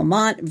Maud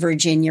Delmont,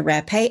 Virginia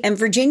Rappe, and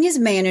Virginia's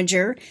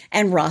manager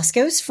and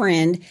Roscoe's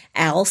friend,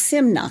 Al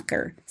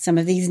Simknocker. Some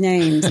of these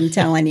names, I'm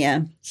telling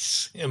you.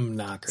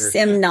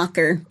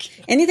 Simknocker.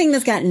 Anything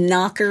that's got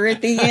knocker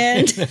at the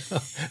end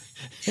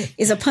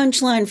is a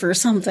punchline for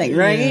something,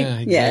 right? Yeah,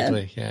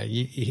 exactly.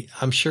 Yeah.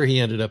 I'm sure he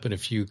ended up in a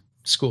few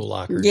school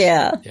lockers.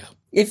 Yeah.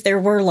 If there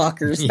were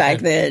lockers back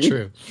then.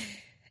 True.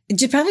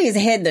 Probably his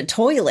head in the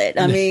toilet.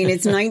 I mean,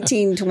 it's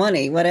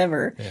 1920,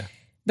 whatever. Yeah.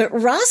 But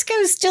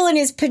Roscoe's still in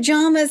his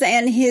pajamas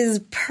and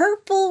his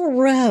purple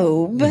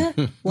robe.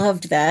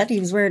 Loved that. He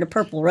was wearing a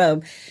purple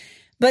robe.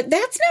 But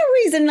that's no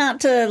reason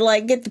not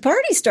to, get the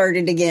party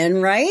started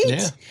again, right?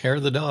 Yeah, hair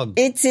of the dog.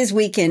 It's his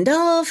weekend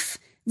off.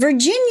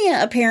 Virginia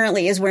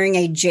apparently is wearing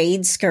a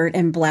jade skirt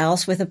and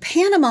blouse with a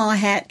Panama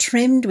hat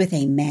trimmed with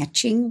a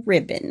matching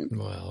ribbon.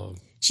 Well,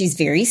 she's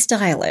very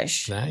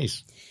stylish.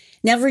 Nice.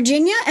 Now,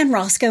 Virginia and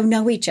Roscoe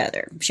know each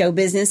other. Show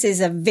business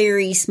is a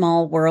very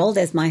small world,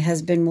 as my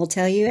husband will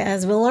tell you,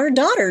 as will our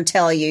daughter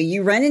tell you.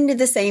 You run into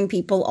the same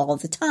people all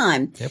the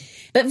time. Yep.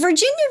 But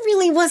Virginia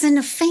really wasn't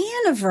a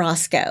fan of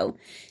Roscoe.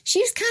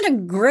 She was kind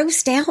of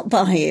grossed out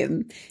by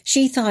him.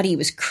 She thought he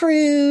was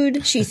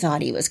crude. She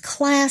thought he was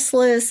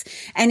classless.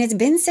 And it's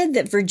been said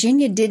that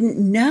Virginia didn't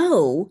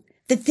know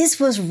that this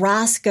was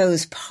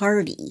Roscoe's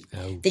party,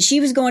 that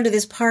she was going to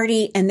this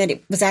party and that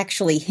it was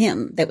actually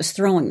him that was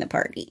throwing the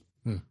party.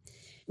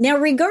 Now,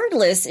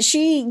 regardless,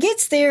 she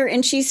gets there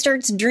and she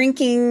starts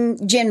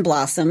drinking gin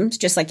blossoms,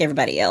 just like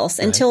everybody else,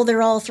 until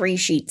they're all 3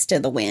 sheets to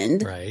the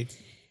wind. Right.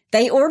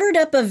 They ordered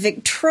up a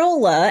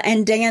Victrola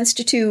and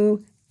danced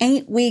to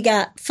Ain't We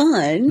Got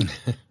Fun.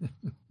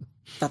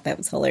 Thought that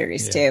was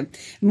hilarious, too.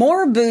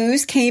 More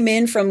booze came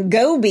in from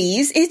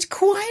Gobies. It's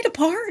quite a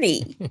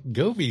party.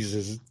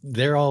 Gobies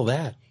they're all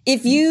that.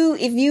 If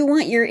you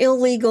want your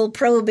illegal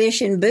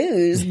prohibition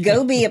booze,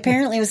 Gobi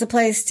apparently was the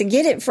place to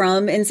get it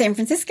from in San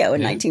Francisco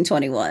in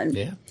 1921.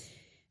 Yeah.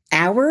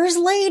 Hours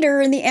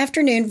later in the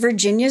afternoon,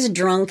 Virginia's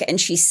drunk and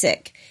she's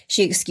sick.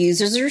 She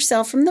excuses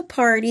herself from the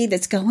party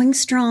that's going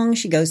strong.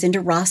 She goes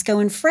into Roscoe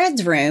and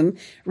Fred's room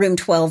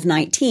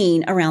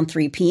 1219, around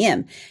 3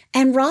 p.m.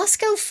 And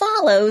Roscoe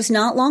follows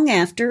not long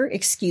after,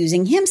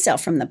 excusing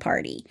himself from the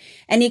party.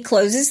 And he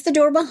closes the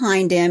door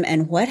behind him,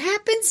 and what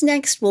happens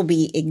next will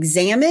be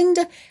examined,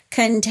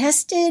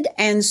 contested,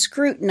 and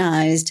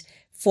scrutinized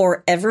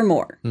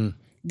forevermore.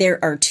 There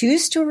are 2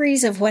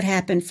 stories of what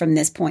happened from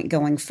this point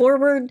going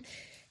forward.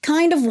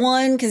 Kind of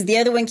one, because the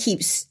other one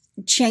keeps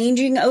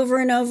changing over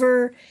and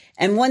over,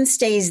 and one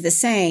stays the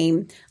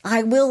same.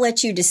 I will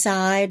let you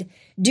decide.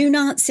 Do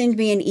not send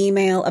me an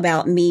email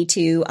about Me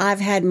Too.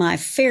 I've had my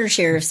fair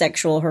share of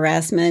sexual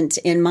harassment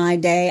in my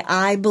day.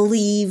 I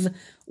believe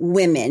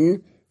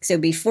women. So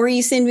before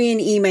you send me an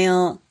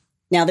email,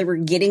 now that we're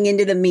getting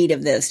into the meat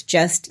of this,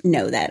 just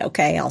know that,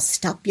 okay? I'll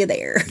stop you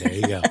there. There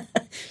you go.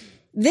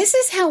 This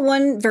is how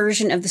one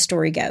version of the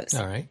story goes.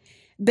 All right.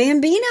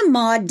 Bambina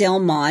Maud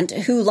Delmont,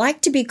 who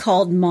liked to be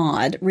called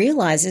Maud,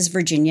 realizes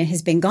Virginia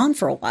has been gone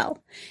for a while.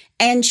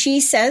 And she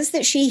says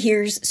that she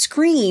hears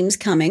screams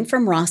coming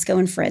from Roscoe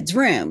and Fred's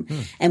room.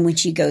 And when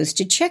she goes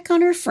to check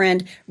on her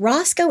friend,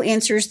 Roscoe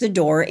answers the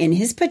door in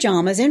his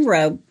pajamas and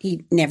robe.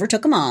 He never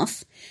took them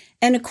off.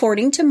 And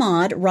according to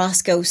Maud,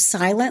 Roscoe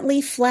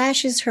silently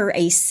flashes her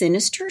a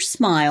sinister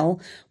smile,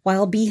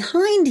 while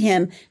behind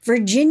him,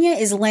 Virginia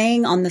is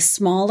laying on the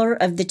smaller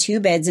of the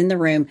 2 beds in the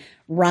room,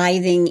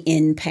 writhing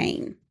in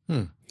pain.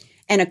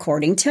 And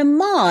according to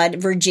Maud,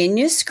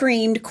 Virginia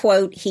screamed,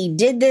 quote, "He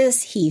did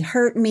this, he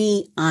hurt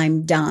me,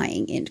 I'm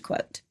dying," end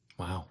quote.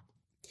 Wow.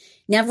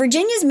 Now,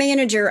 Virginia's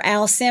manager,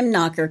 Al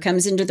Simknocker,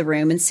 comes into the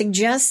room and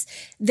suggests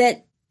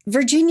that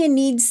Virginia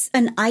needs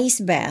an ice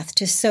bath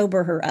to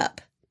sober her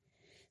up.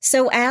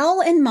 So Al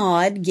and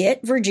Maud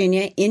get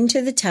Virginia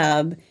into the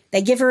tub.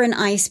 They give her an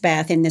ice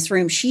bath in this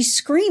room. She's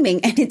screaming,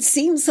 and it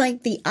seems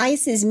like the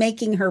ice is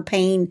making her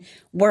pain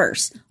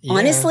worse. Yeah.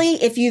 Honestly,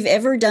 if you've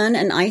ever done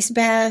an ice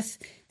bath,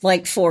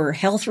 like for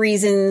health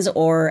reasons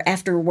or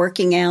after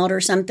working out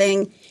or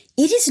something,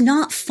 it is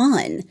not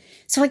fun.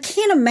 So I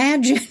can't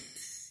imagine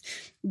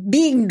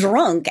being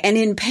drunk and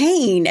in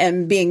pain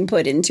and being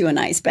put into an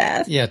ice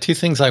bath. Yeah, 2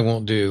 things I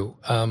won't do.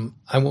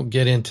 I won't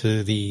get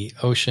into the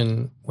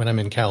ocean when I'm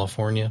in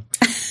California.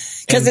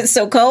 Because it's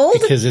so cold?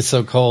 Because it's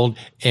so cold,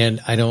 and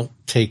I don't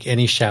take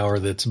any shower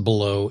that's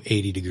below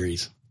 80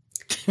 degrees.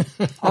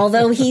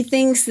 Although he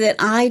thinks that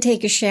I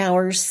take a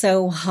shower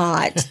so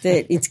hot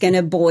that it's going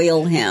to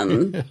boil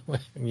him.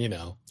 You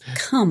know.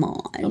 Come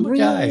on. I'm a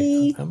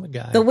really? guy. I'm a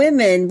guy. The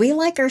women, we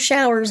like our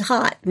showers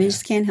hot. We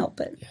just can't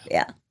help it.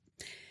 Yeah.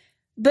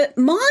 But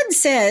Maud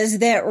says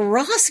that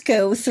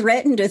Roscoe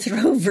threatened to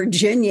throw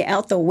Virginia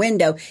out the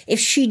window if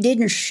she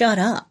didn't shut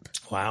up.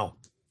 Wow.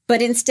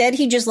 But instead,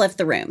 he just left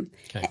the room.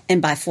 Okay.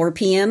 And by 4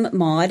 p.m.,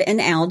 Maud and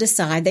Al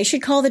decide they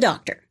should call the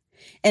doctor.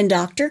 And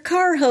Dr.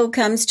 Carho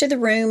comes to the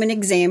room and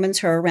examines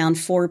her around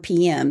 4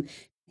 p.m.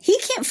 He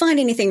can't find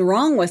anything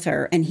wrong with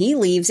her, and he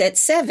leaves at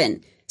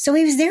 7. So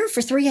he was there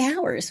for 3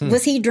 hours.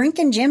 Was he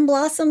drinking gin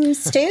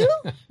blossoms too?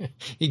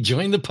 He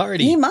joined the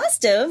party. He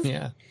must have.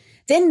 Yeah.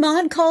 Then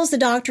Maud calls the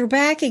doctor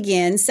back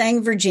again,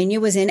 saying Virginia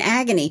was in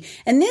agony.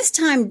 And this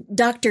time,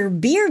 Dr.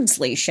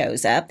 Beardsley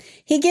shows up.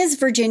 He gives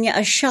Virginia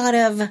a shot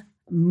of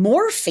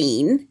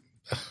morphine.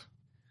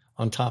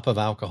 On top of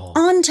alcohol.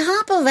 On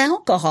top of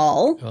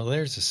alcohol. Well,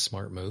 there's a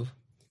smart move.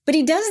 But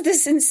he does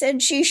this and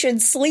said she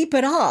should sleep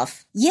it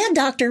off. Yeah,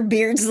 Dr.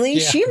 Beardsley,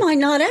 she might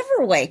not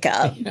ever wake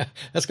up. Yeah,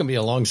 that's going to be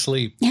a long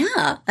sleep.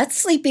 Yeah, that's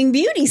Sleeping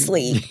Beauty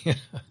sleep.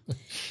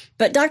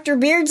 But Dr.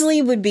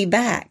 Beardsley would be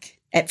back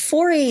at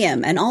 4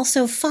 a.m. and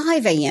also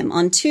 5 a.m.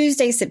 on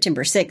Tuesday,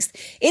 September 6th.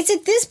 It's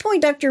at this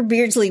point Dr.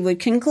 Beardsley would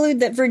conclude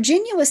that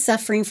Virginia was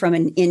suffering from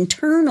an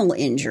internal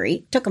injury.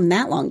 It took him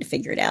that long to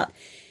figure it out.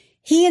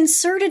 He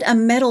inserted a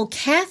metal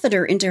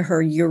catheter into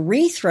her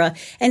urethra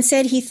and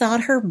said he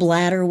thought her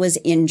bladder was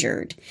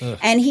injured. Ugh.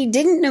 And he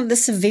didn't know the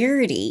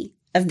severity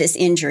of this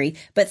injury,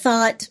 but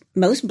thought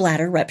most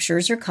bladder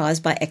ruptures are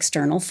caused by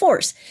external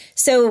force.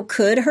 So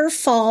could her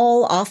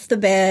fall off the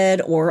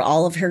bed or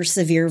all of her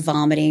severe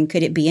vomiting,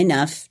 could it be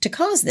enough to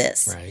cause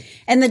this? Right.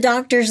 And the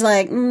doctor's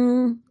like,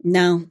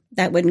 no,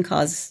 that wouldn't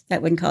cause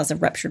a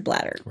ruptured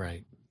bladder.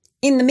 Right.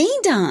 In the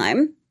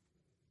meantime,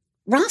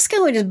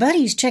 Roscoe and his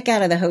buddies check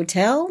out of the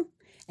hotel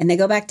and they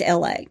go back to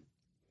L.A.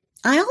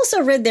 I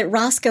also read that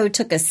Roscoe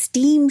took a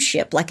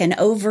steamship, like an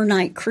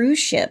overnight cruise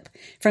ship,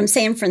 from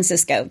San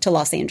Francisco to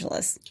Los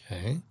Angeles.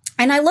 Okay.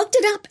 And I looked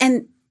it up,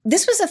 and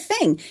this was a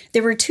thing.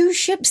 There were 2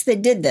 ships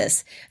that did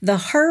this, the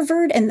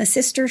Harvard and the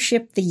sister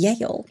ship, the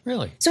Yale.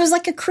 Really? So it was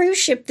like a cruise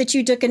ship that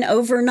you took an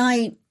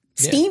overnight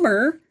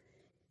steamer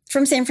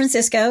from San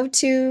Francisco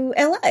to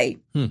L.A.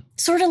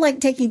 Sort of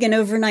like taking an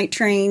overnight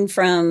train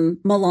from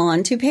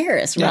Milan to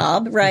Paris,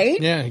 Rob, right?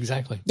 Yeah,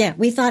 exactly. Yeah,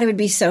 we thought it would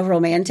be so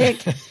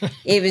romantic.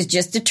 It was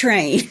just a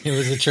train. It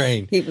was a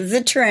train. It was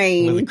a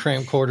train. With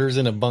cramped quarters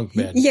and a bunk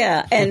bed.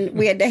 Yeah, and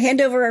we had to hand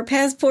over our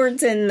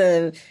passports, and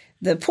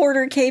the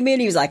porter came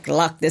in. He was like,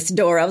 lock this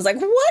door. I was like,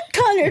 what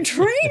kind of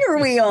train are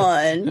we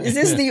on? Is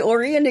this the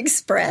Orient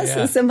Express?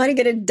 Yeah. Is somebody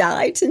going to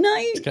die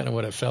tonight? It's kind of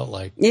what it felt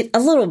like. A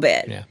little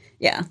bit. Yeah.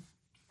 Yeah.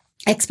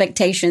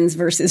 Expectations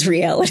versus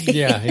reality.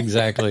 Yeah,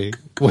 exactly.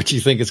 What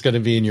you think it's going to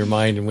be in your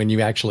mind, and when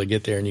you actually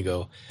get there and you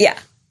go, yeah,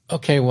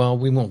 okay, well,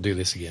 we won't do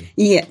this again.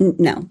 Yeah,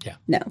 no.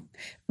 No.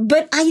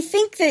 But I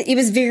think that it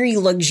was very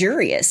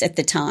luxurious at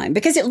the time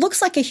because it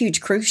looks like a huge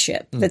cruise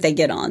ship that they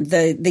get on.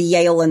 The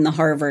Yale and the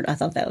Harvard, I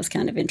thought that was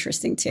kind of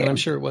interesting too. And I'm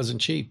sure it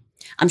wasn't cheap.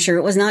 I'm sure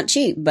it was not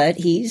cheap, but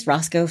he's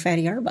Roscoe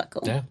Fatty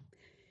Arbuckle. Yeah.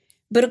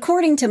 But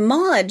according to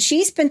Maud,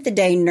 she spent the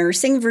day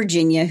nursing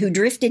Virginia, who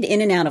drifted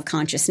in and out of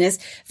consciousness.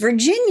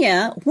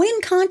 Virginia,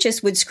 when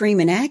conscious, would scream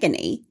in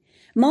agony.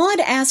 Maud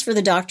asks for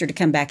the doctor to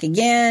come back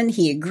again.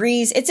 He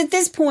agrees. It's at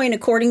this point,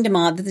 according to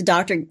Maud, that the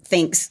doctor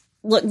thinks,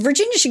 look,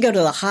 Virginia should go to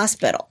the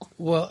hospital.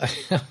 Well,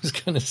 I was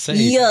going to say.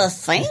 You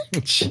think?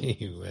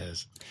 Gee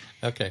whiz.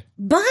 Okay.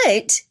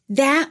 But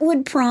that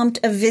would prompt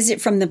a visit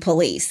from the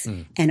police.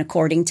 And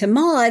according to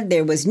Maud,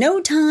 there was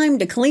no time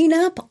to clean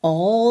up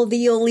all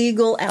the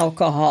illegal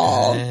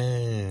alcohol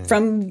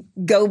from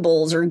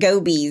Goebbels or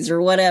Gobies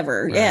or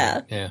whatever.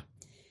 Right. Yeah.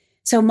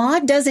 So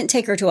Maud doesn't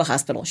take her to a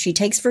hospital. She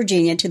takes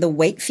Virginia to the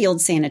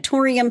Wakefield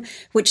Sanatorium,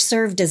 which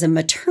served as a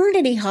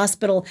maternity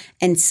hospital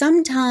and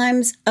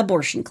sometimes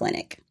abortion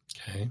clinic.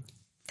 Okay.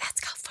 That's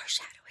called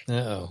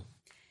foreshadowing. Uh-oh.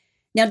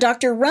 Now,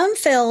 Dr.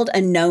 Rumfeld,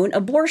 a known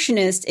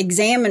abortionist,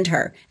 examined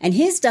her, and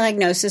his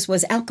diagnosis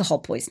was alcohol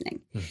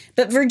poisoning.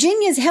 But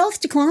Virginia's health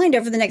declined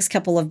over the next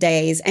couple of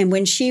days, and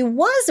when she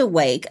was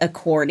awake,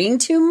 according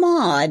to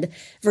Maud,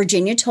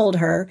 Virginia told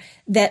her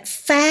that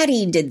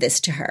Fatty did this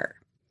to her.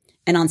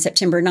 And on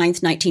September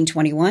 9th,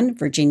 1921,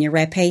 Virginia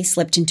Rappe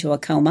slipped into a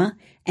coma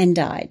and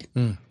died.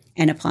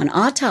 And upon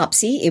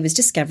autopsy, it was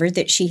discovered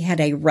that she had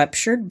a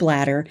ruptured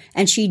bladder,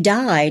 and she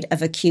died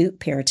of acute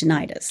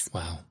peritonitis.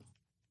 Wow.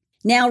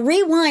 Now,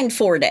 rewind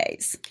 4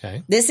 days.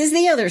 Okay. This is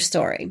the other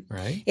story.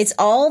 Right. It's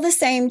all the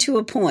same to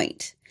a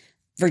point.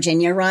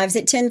 Virginia arrives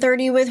at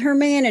 10:30 with her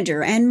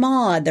manager and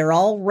Maud. They're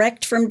all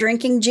wrecked from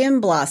drinking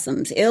gin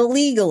blossoms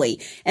illegally.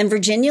 And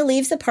Virginia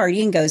leaves the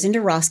party and goes into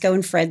Roscoe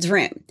and Fred's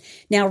room.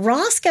 Now,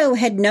 Roscoe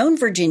had known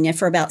Virginia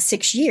for about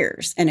 6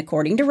 years. And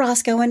according to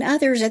Roscoe and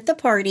others at the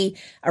party,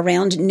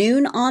 around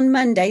noon on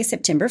Monday,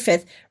 September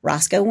 5th,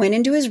 Roscoe went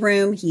into his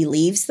room. He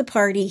leaves the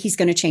party. He's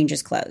going to change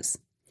his clothes.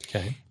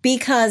 Okay.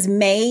 Because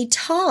May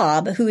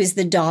Taub, who is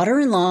the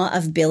daughter-in-law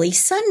of Billy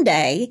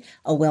Sunday,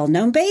 a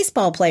well-known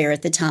baseball player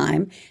at the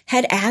time,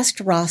 had asked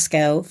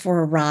Roscoe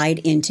for a ride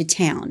into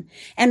town.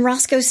 And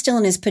Roscoe's still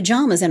in his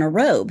pajamas and a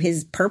robe,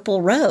 his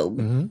purple robe.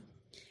 Mm-hmm.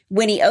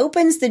 When he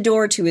opens the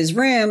door to his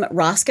room,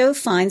 Roscoe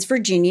finds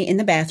Virginia in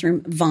the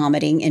bathroom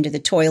vomiting into the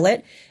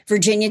toilet.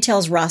 Virginia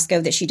tells Roscoe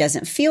that she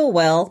doesn't feel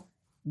well.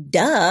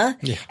 Duh.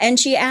 Yeah. And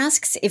she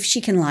asks if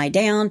she can lie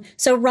down.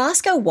 So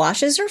Roscoe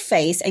washes her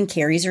face and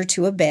carries her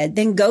to a bed,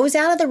 then goes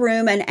out of the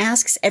room and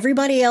asks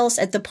everybody else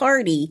at the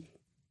party,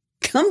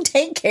 come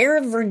take care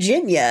of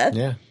Virginia.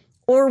 Yeah.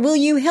 Or will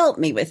you help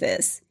me with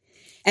this?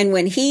 And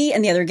when he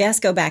and the other guests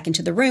go back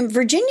into the room,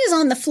 Virginia's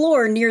on the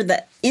floor near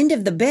the end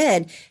of the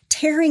bed,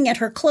 tearing at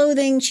her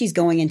clothing. She's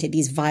going into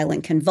these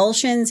violent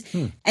convulsions.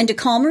 And to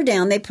calm her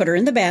down, they put her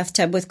in the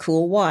bathtub with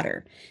cool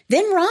water.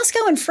 Then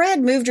Roscoe and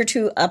Fred moved her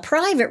to a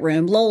private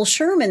room, Lowell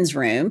Sherman's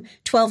room,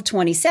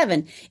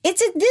 1227.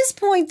 It's at this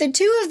point the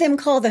two of them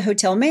call the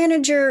hotel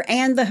manager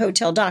and the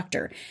hotel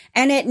doctor.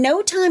 And at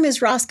no time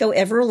is Roscoe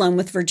ever alone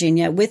with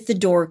Virginia with the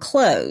door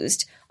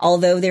closed,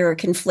 although there are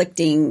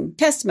conflicting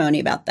testimony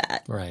about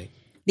that. Right.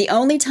 The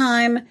only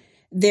time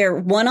they're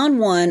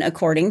one-on-one,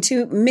 according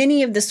to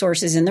many of the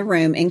sources in the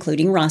room,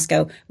 including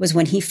Roscoe, was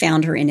when he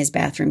found her in his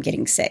bathroom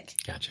getting sick.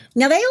 Gotcha.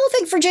 Now, they all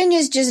think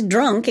Virginia's just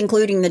drunk,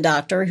 including the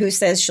doctor, who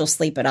says she'll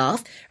sleep it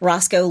off.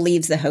 Roscoe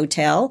leaves the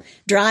hotel,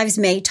 drives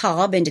May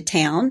Taub into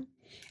town,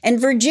 and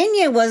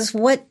Virginia was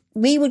what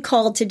we would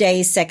call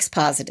today sex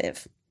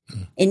positive.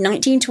 In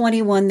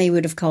 1921, they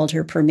would have called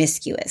her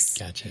promiscuous.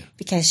 Gotcha.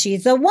 Because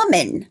she's a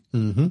woman.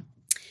 Mm-hmm.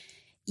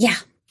 Yeah.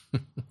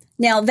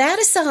 Now, that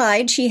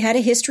aside, she had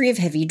a history of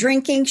heavy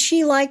drinking.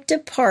 She liked to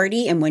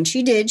party, and when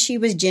she did, she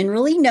was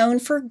generally known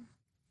for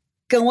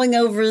going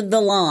over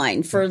the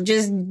line, for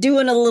just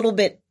doing a little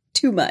bit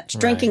too much,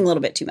 drinking a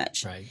little bit too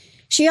much. Right.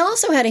 She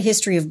also had a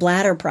history of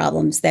bladder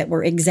problems that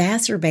were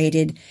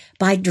exacerbated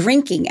by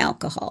drinking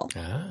alcohol.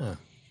 Ah.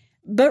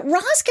 But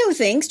Roscoe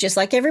thinks, just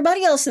like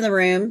everybody else in the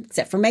room,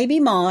 except for maybe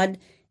Maud,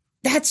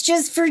 that's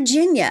just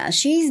Virginia.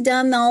 She's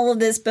done all of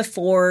this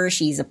before.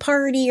 She's a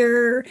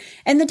partier.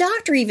 And the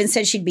doctor even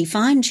said she'd be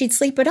fine and she'd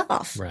sleep it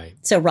off. Right.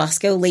 So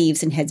Roscoe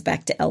leaves and heads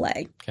back to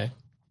L.A. Okay.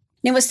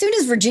 Now, as soon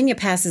as Virginia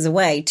passes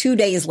away, 2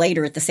 days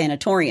later at the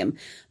sanatorium,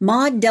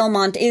 Maud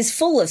Delmont is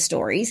full of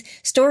stories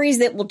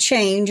that will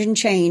change and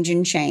change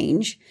and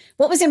change.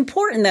 What was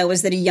important, though,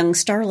 was that a young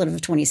starlet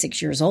of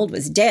 26 years old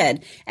was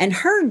dead, and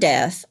her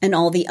death and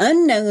all the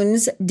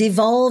unknowns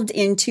devolved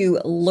into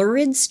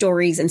lurid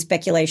stories and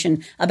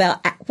speculation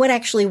about what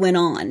actually went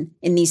on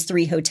in these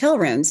 3 hotel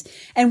rooms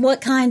and what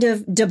kind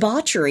of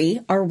debauchery,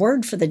 our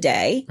word for the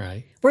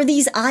day, were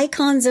these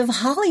icons of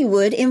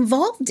Hollywood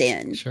involved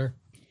in. Sure.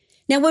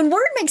 Now, when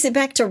word makes it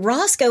back to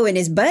Roscoe and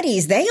his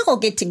buddies, they all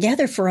get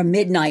together for a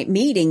midnight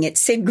meeting at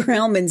Sid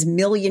Grauman's $1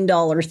 Million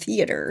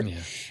Theater. Yeah.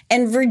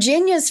 And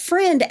Virginia's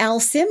friend, Al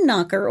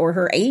Simnocker, or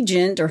her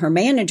agent or her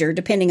manager,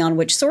 depending on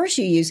which source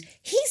you use,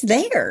 he's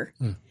there.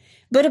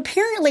 But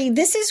apparently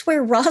this is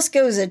where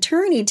Roscoe's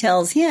attorney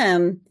tells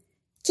him,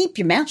 keep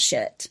your mouth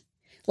shut.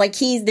 Like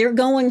they're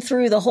going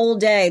through the whole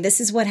day.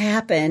 This is what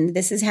happened.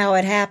 This is how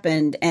it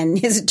happened. And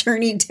his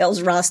attorney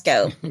tells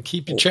Roscoe,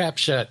 keep your trap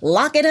shut.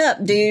 Lock it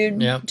up,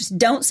 dude. Yeah. Just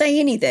don't say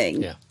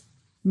anything. Yeah.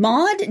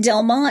 Maud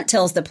Delmont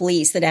tells the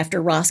police that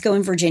after Roscoe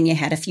and Virginia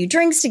had a few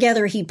drinks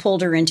together, he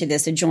pulled her into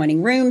this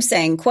adjoining room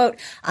saying, quote,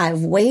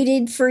 I've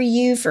waited for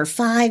you for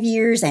 5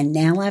 years and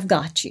now I've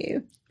got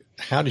you.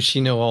 How does she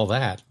know all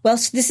that? Well,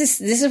 this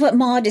is what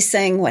Maud is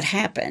saying what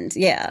happened.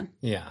 Yeah.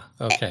 Yeah.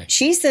 Okay.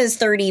 She says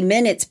 30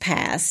 minutes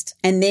passed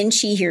and then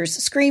she hears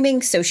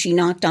screaming. So she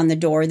knocked on the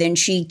door. Then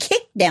she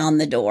kicked down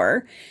the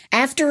door.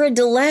 After a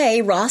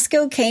delay,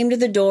 Roscoe came to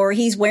the door.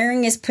 He's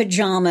wearing his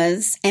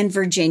pajamas and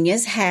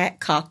Virginia's hat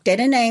cocked at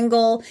an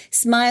angle,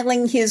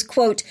 smiling his,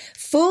 quote,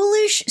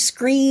 foolish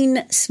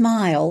screen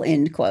smile,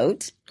 end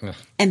quote. Ugh.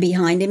 And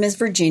behind him is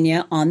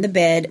Virginia on the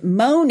bed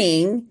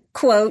moaning,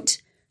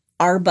 quote,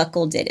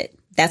 Arbuckle did it.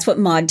 That's what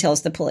Maud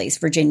tells the police.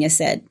 Virginia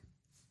said,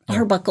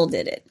 Arbuckle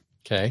did it.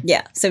 Okay.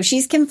 Yeah. So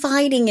she's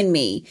confiding in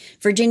me.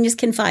 Virginia's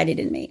confided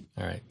in me.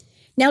 All right.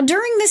 Now,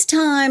 during this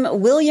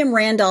time, William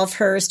Randolph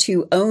Hearst,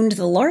 who owned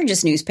the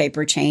largest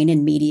newspaper chain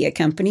and media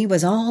company,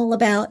 was all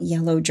about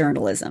yellow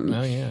journalism.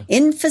 Oh, yeah.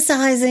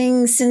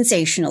 Emphasizing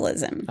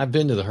sensationalism. I've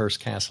been to the Hearst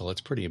Castle.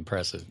 It's pretty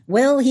impressive.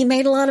 Well, he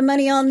made a lot of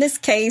money on this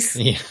case.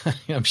 Yeah,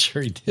 I'm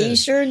sure he did. He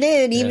sure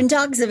did. He even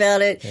talks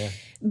about it. Yeah.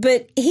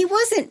 But he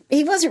wasn't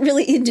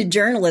really into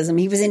journalism.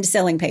 He was into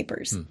selling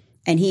papers.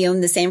 And he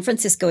owned the San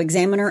Francisco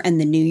Examiner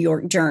and the New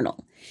York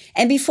Journal.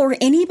 And before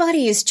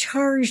anybody is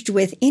charged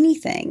with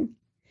anything,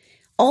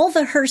 all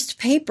the Hearst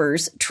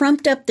papers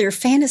trumped up their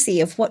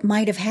fantasy of what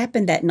might have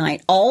happened that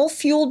night, all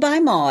fueled by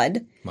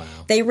Maud. Wow.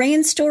 They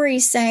ran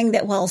stories saying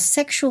that while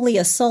sexually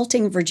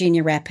assaulting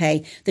Virginia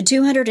Rappe, the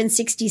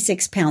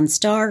 266-pound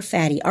star,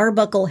 Fatty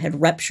Arbuckle, had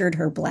ruptured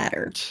her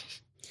bladder.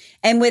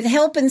 And with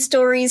help and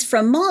stories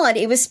from Maud,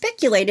 it was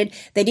speculated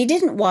that he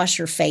didn't wash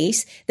her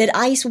face, that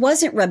ice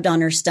wasn't rubbed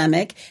on her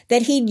stomach,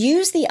 that he'd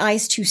used the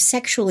ice to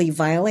sexually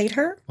violate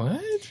her.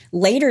 What?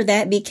 Later,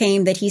 that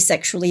became that he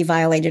sexually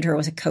violated her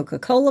with a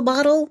Coca-Cola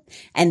bottle.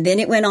 And then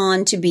it went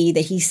on to be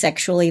that he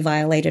sexually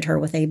violated her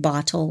with a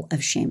bottle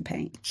of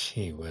champagne.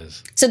 Gee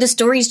whiz. So the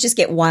stories just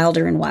get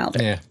wilder and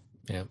wilder. Yeah.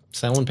 Yeah.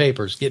 Selling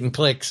papers, getting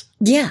clicks.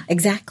 Yeah,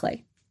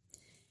 exactly.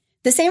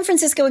 The San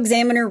Francisco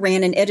Examiner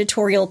ran an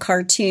editorial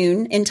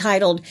cartoon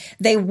entitled,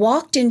 They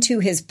Walked Into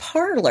His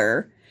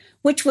Parlor,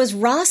 which was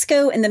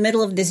Roscoe in the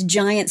middle of this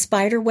giant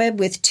spider web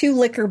with 2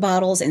 liquor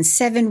bottles and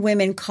 7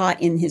 women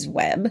caught in his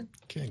web.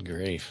 Good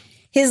grief.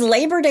 His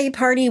Labor Day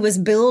party was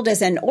billed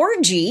as an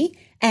orgy,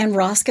 and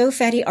Roscoe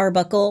Fatty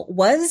Arbuckle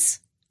was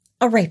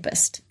a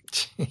rapist.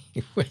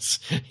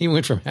 He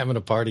went from having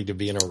a party to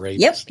being a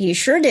rapist. Yep, he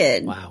sure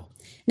did. Wow.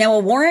 Now, a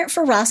warrant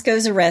for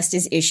Roscoe's arrest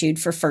is issued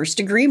for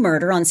first-degree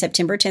murder on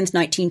September 10th,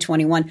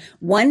 1921,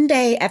 one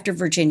day after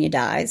Virginia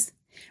dies.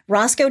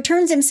 Roscoe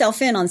turns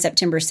himself in on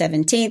September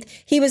 17th.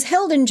 He was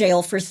held in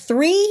jail for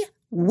 3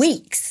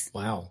 weeks.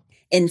 Wow.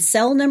 In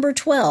cell number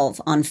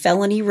 12 on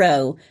Felony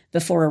Row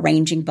before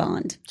arranging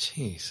bond.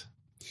 Jeez.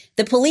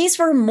 The police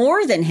were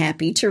more than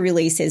happy to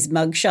release his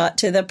mugshot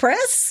to the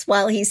press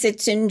while he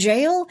sits in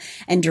jail.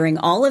 And during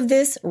all of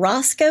this,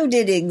 Roscoe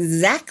did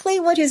exactly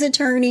what his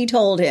attorney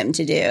told him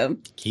to do.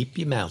 Keep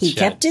your mouth shut. He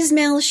kept his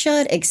mouth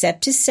shut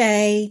except to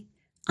say,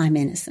 I'm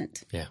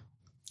innocent. Yeah.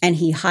 And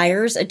he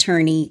hires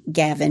attorney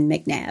Gavin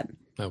McNabb.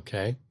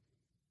 Okay.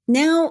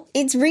 Now,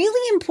 it's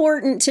really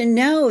important to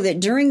know that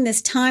during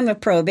this time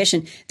of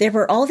Prohibition, there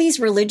were all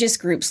these religious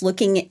groups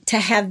looking to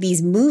have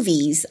these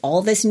movies,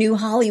 all this new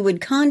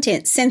Hollywood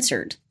content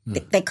censored.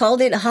 They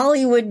called it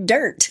Hollywood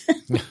dirt.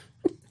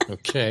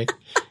 Okay.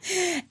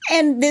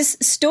 And this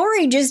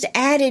story just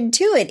added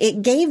to it.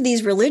 It gave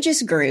these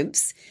religious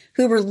groups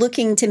who were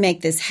looking to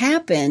make this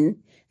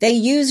happen, they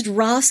used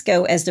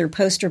Roscoe as their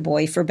poster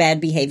boy for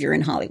bad behavior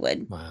in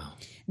Hollywood. Wow.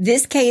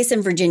 This case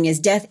and Virginia's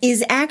death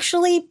is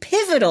actually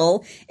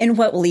pivotal in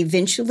what will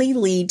eventually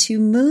lead to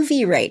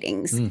movie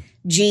ratings,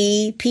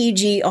 G,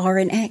 PG, R,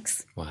 and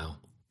X. Wow.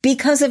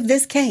 Because of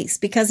this case,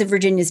 because of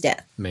Virginia's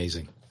death.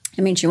 Amazing.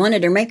 I mean, she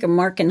wanted to make a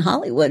mark in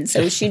Hollywood,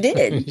 so she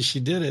did. She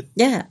did it.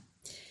 Yeah.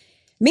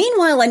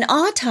 Meanwhile, an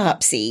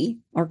autopsy,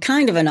 or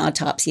kind of an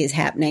autopsy, is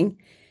happening.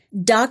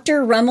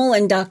 Dr. Rummel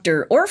and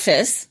Dr.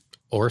 Orphis.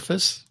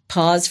 Orphis?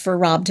 Pause for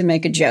Rob to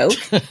make a joke.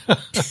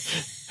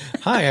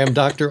 Hi, I'm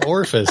Dr.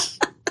 Orphis.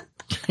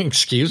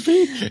 Excuse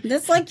me?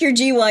 That's like your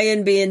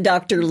GYN being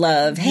Dr.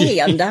 Love.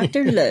 Hey, I'm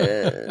Dr.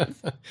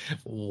 Love.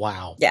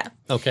 Wow. Yeah.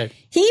 Okay.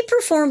 He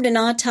performed an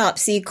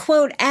autopsy,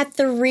 quote, at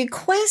the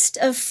request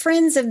of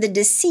friends of the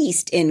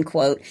deceased, end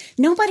quote.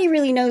 Nobody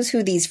really knows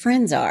who these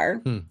friends are.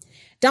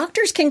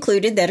 Doctors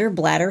concluded that her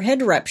bladder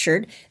had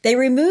ruptured. They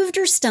removed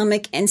her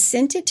stomach and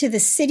sent it to the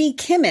city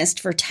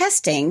chemist for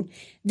testing.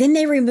 Then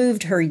they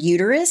removed her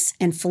uterus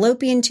and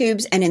fallopian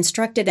tubes and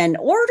instructed an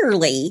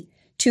orderly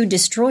to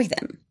destroy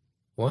them.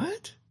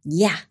 What?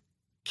 Yeah.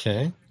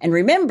 Okay. And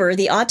remember,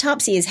 the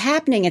autopsy is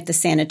happening at the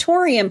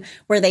sanatorium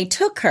where they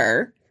took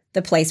her,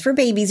 the place where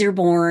babies are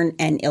born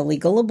and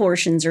illegal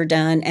abortions are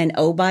done. And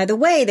oh, by the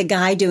way, the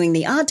guy doing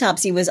the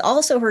autopsy was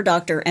also her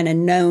doctor and a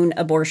known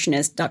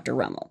abortionist, Dr.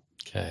 Rummel.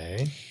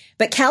 Okay.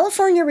 But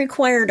California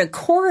required a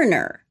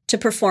coroner to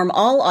perform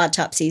all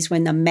autopsies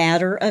when the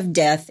matter of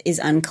death is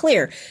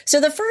unclear. So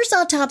the first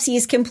autopsy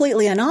is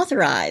completely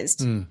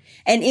unauthorized. And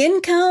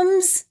in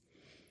comes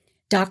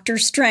Dr.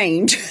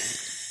 Strange.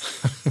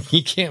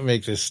 You can't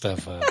make this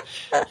stuff up.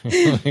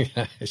 Oh my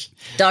gosh.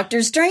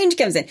 Dr. Strange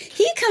comes in.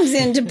 He comes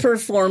in to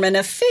perform an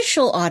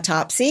official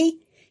autopsy.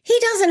 He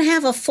doesn't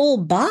have a full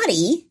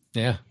body.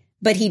 Yeah.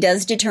 But he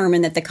does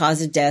determine that the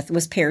cause of death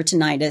was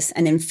peritonitis,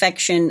 an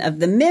infection of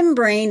the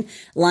membrane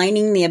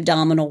lining the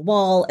abdominal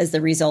wall as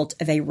the result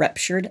of a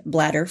ruptured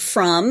bladder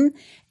from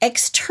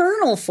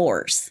external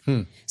force.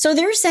 So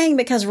they're saying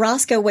because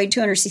Roscoe weighed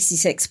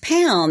 266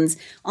 pounds,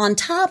 on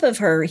top of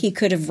her, he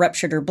could have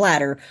ruptured her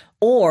bladder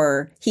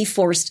or he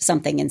forced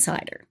something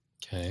inside her.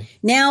 Okay.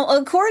 Now,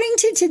 according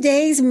to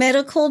today's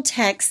medical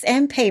texts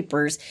and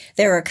papers,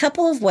 there are a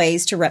couple of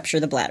ways to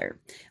rupture the bladder.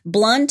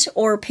 Blunt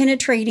or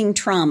penetrating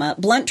trauma.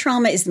 Blunt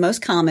trauma is the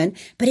most common,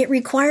 but it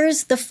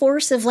requires the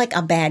force of like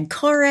a bad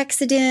car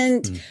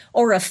accident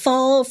or a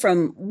fall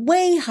from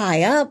way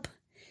high up.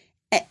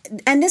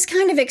 And this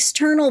kind of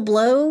external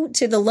blow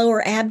to the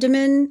lower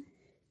abdomen,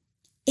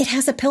 it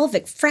has a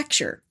pelvic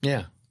fracture.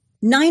 Yeah.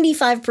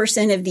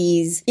 95% of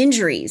these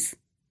injuries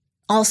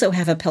also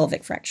have a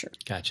pelvic fracture.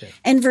 Gotcha.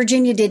 And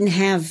Virginia didn't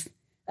have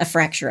a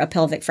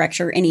pelvic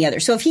fracture, or any other.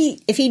 So if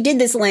he did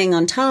this laying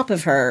on top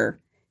of her,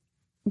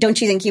 don't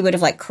you think he would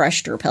have like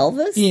crushed her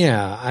pelvis?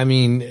 Yeah. I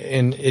mean,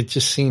 and it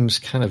just seems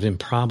kind of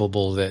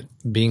improbable that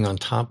being on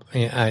top.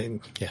 I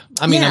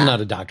mean, I'm not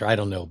a doctor. I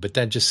don't know, but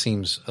that just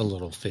seems a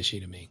little fishy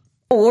to me.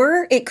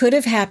 Or it could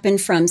have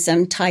happened from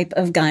some type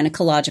of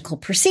gynecological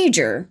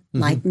procedure,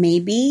 like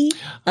maybe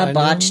a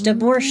botched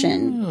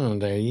abortion. Oh,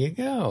 there you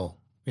go.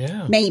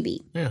 Yeah.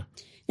 Maybe. Yeah.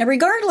 Now,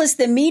 regardless,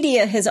 the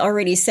media has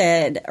already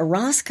said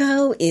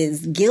Roscoe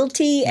is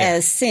guilty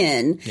as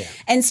sin. Yeah.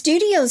 And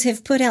studios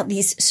have put out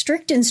these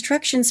strict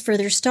instructions for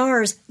their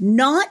stars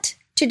not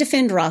to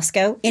defend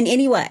Roscoe in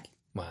any way.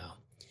 Wow.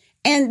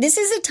 And this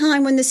is a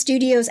time when the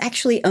studios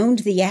actually owned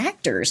the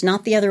actors,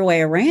 not the other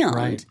way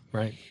around.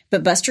 Right.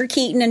 But Buster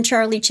Keaton and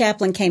Charlie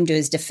Chaplin came to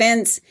his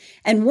defense.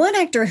 And one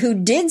actor who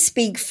did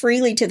speak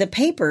freely to the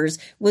papers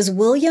was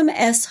William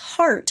S.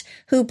 Hart,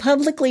 who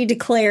publicly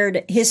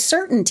declared his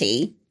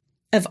certainty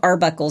of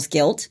Arbuckle's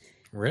guilt.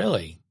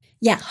 Really?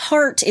 Yeah,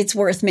 Hart, it's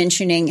worth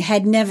mentioning,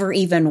 had never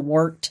even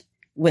worked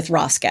with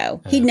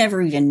Roscoe. He'd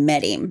never even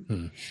met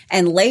him.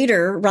 And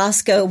later,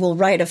 Roscoe will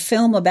write a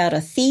film about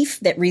a thief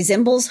that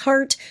resembles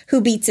Hart who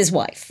beats his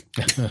wife.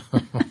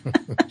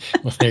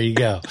 Well, there you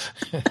go.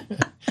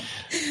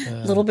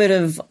 A little bit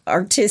of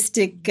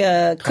artistic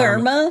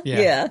karma.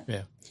 Yeah.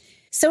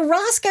 So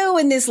Roscoe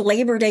and this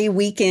Labor Day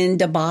weekend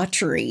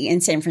debauchery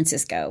in San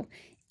Francisco.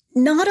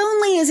 Not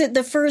only is it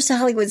the first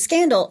Hollywood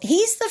scandal,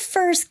 he's the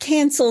first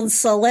canceled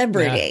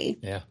celebrity.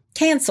 Yeah.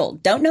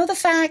 Canceled. Don't know the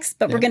facts,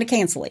 but we're going to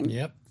cancel him.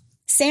 Yep.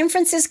 San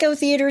Francisco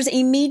theaters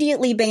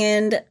immediately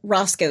banned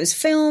Roscoe's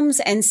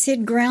films, and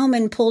Sid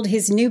Grauman pulled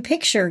his new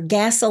picture,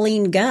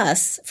 Gasoline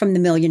Gus, from the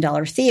 $1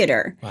 Million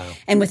Theater. Wow.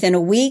 And within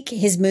a week,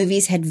 his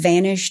movies had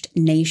vanished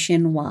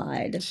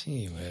nationwide.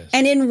 Gee whiz.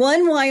 And in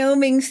one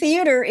Wyoming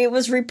theater, it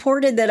was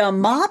reported that a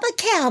mob of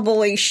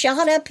cowboys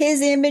shot up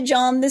his image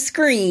on the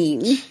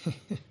screen.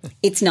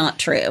 It's not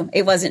true.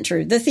 It wasn't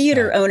true. The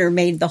theater owner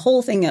made the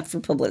whole thing up for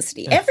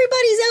publicity.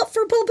 Everybody's out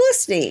for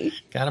publicity.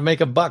 Got to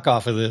make a buck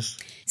off of this.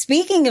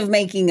 Speaking of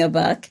making a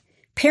buck,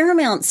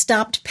 Paramount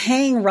stopped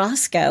paying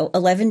Roscoe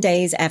 11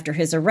 days after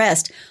his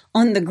arrest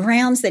on the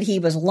grounds that he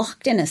was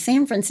locked in a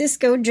San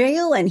Francisco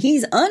jail and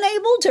he's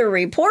unable to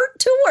report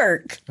to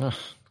work. Oh,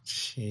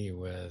 gee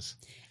whiz.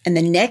 And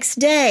the next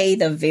day,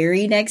 the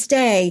very next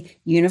day,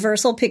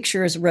 Universal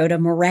Pictures wrote a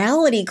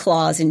morality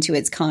clause into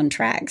its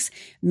contracts,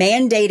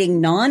 mandating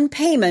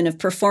non-payment of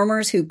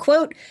performers who,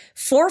 quote,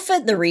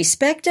 forfeit the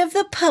respect of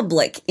the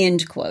public,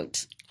 end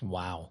quote.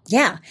 Wow.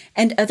 Yeah,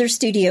 and other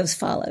studios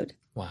followed.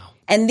 Wow.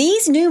 And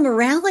these new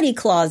morality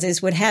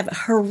clauses would have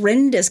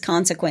horrendous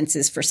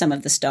consequences for some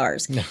of the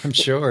stars. I'm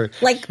sure.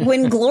 Like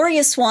when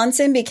Gloria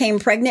Swanson became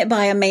pregnant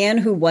by a man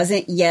who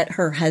wasn't yet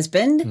her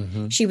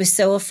husband, she was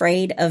so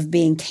afraid of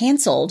being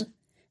canceled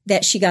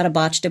that she got a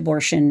botched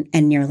abortion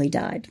and nearly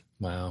died.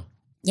 Wow.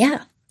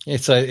 Yeah.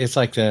 It's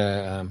like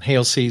the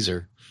Hail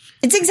Caesar.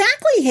 It's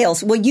exactly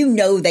Hales. Well, you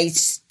know, they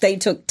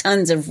took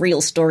tons of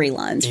real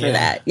storylines for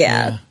that.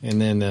 Yeah.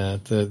 And then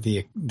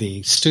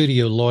the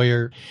studio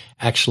lawyer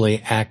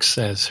actually acts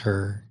as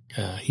her.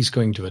 He's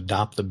going to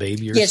adopt the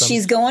baby or something. Yes,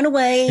 she's going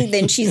away.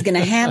 Then she's going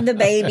to have the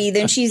baby.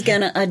 Then she's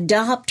going to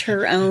adopt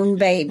her own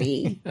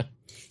baby.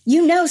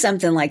 You know,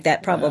 something like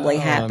that probably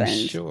happened.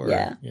 I'm sure.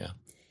 Yeah. Yeah.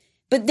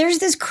 But there's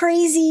this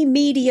crazy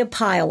media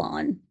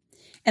pile-on.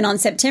 And on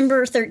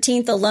September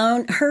 13th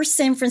alone, her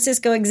San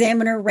Francisco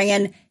Examiner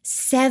ran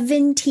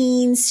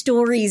 17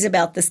 stories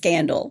about the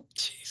scandal.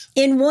 Jeez.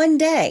 In one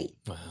day.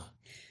 Wow.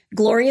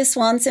 Gloria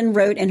Swanson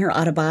wrote in her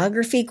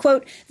autobiography,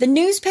 quote, the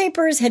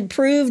newspapers had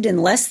proved in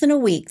less than a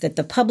week that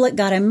the public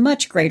got a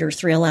much greater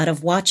thrill out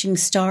of watching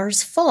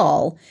stars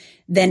fall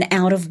than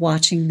out of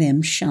watching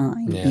them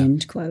shine,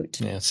 end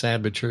quote. Yeah,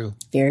 sad but true.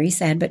 Very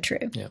sad but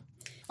true. Yeah.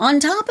 On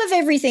top of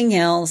everything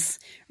else,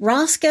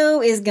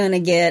 Roscoe is going to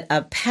get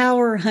a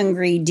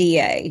power-hungry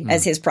DA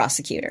as his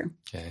prosecutor.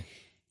 Okay.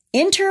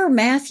 Enter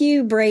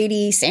Matthew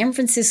Brady, San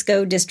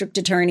Francisco district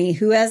attorney,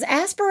 who has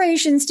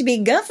aspirations to be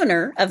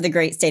governor of the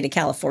great state of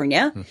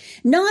California.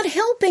 Not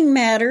helping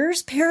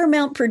matters,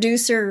 Paramount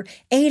producer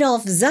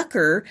Adolph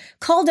Zucker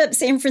called up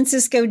San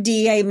Francisco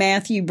DA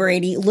Matthew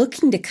Brady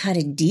looking to cut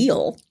a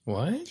deal.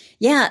 What?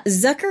 Yeah,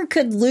 Zucker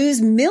could lose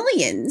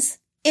millions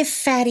if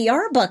Fatty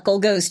Arbuckle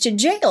goes to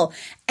jail,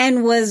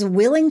 and was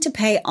willing to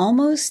pay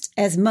almost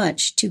as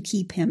much to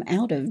keep him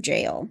out of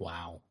jail.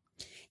 Wow.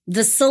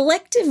 The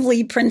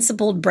selectively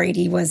principled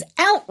Brady was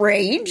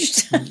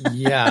outraged.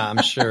 Yeah,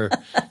 I'm sure.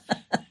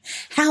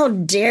 How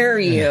dare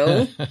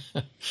you?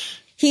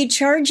 He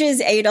charges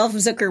Adolph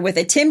Zucker with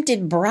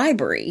attempted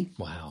bribery.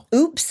 Wow.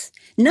 Oops.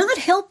 Not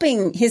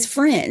helping his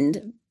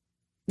friend,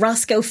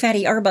 Roscoe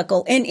Fatty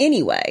Arbuckle, in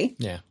any way.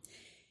 Yeah.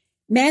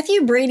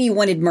 Matthew Brady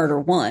wanted murder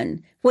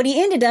one. What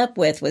he ended up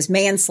with was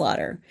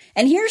manslaughter.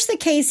 And here's the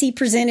case he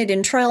presented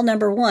in trial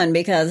number one,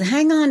 because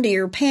hang on to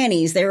your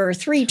panties, there are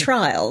 3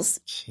 trials.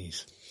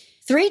 Jeez.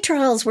 3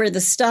 trials where the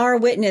star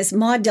witness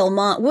Maud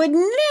Delmont would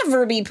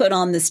never be put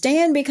on the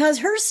stand because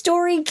her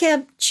story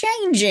kept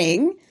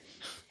changing.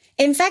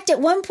 In fact, at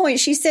one point,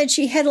 she said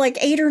she had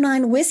like 8 or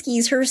 9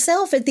 whiskeys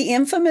herself at the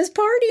infamous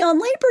party on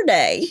Labor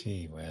Day.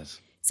 Gee whiz.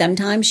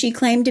 Sometimes she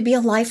claimed to be a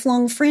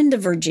lifelong friend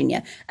of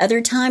Virginia.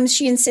 Other times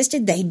she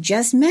insisted they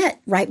just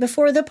met right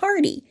before the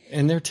party.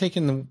 And they're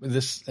taking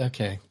this,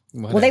 okay.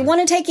 Whatever. Well, they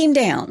want to take him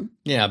down.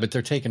 Yeah, but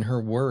they're taking her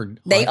word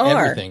They on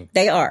are. everything.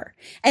 They are.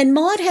 And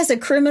Maud has a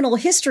criminal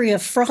history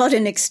of fraud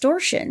and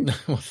extortion.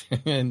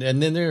 and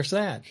then there's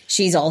that.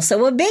 She's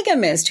also a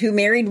bigamist who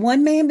married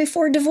one man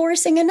before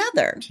divorcing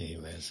another. Gee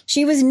whiz.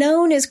 She was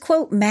known as,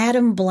 quote,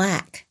 Madam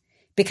Black,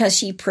 because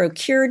she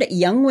procured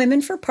young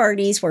women for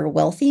parties where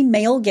wealthy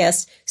male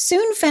guests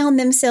soon found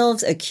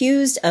themselves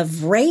accused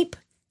of rape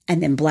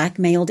and then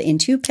blackmailed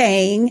into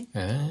paying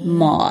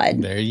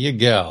Maud. There you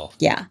go.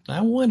 Yeah.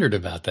 I wondered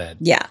about that.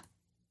 Yeah.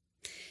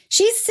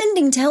 She's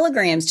sending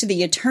telegrams to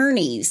the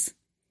attorneys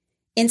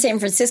in San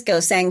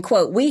Francisco saying,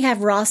 quote, we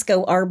have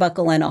Roscoe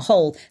Arbuckle in a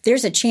hole.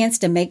 There's a chance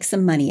to make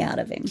some money out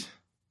of him.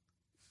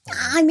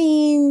 I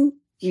mean,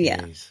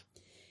 yeah. Jeez.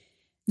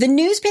 The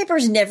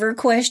newspapers never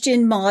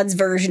questioned Maude's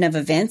version of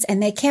events,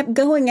 and they kept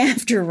going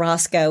after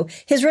Roscoe.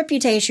 His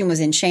reputation was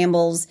in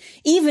shambles,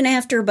 even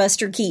after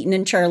Buster Keaton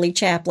and Charlie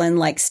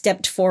Chaplin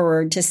stepped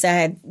forward to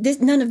say,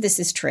 none of this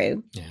is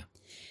true. Yeah.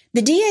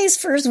 The DA's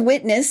first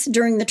witness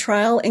during the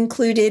trial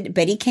included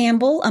Betty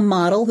Campbell, a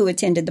model who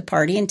attended the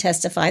party and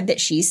testified that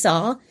she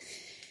saw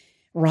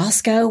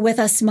Roscoe with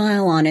a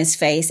smile on his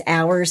face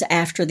hours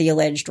after the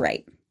alleged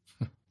rape.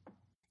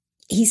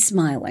 He's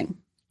smiling.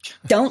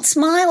 Don't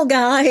smile,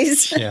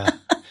 guys.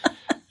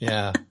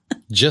 Yeah.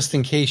 Just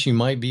in case you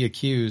might be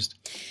accused.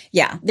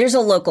 Yeah. There's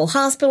a local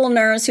hospital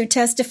nurse who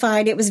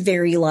testified it was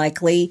very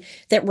likely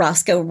that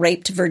Roscoe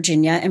raped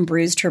Virginia and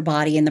bruised her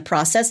body in the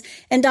process.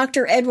 And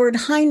Dr. Edward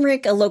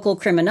Heinrich, a local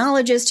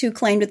criminologist who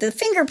claimed that the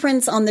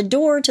fingerprints on the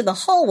door to the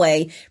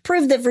hallway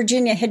proved that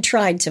Virginia had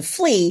tried to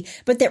flee,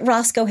 but that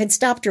Roscoe had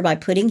stopped her by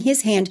putting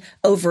his hand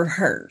over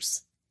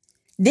hers.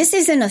 This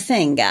isn't a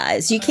thing,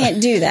 guys. You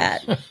can't do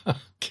that.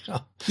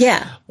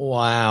 Yeah.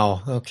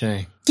 Wow.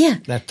 Okay. Yeah.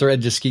 That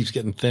thread just keeps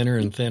getting thinner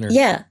and thinner.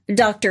 Yeah.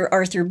 Dr.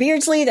 Arthur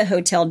Beardsley, the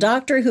hotel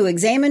doctor who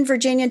examined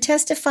Virginia,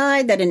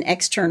 testified that an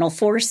external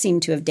force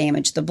seemed to have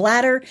damaged the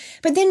bladder.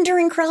 But then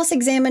during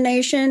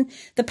cross-examination,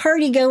 the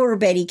partygoer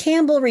Betty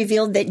Campbell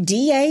revealed that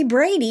D.A.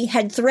 Brady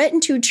had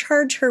threatened to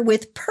charge her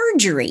with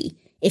perjury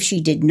if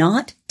she did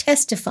not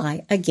testify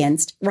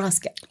against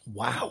Roscoe.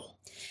 Wow.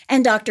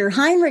 And Dr.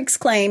 Heinrich's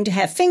claim to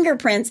have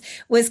fingerprints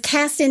was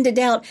cast into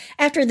doubt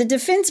after the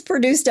defense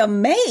produced a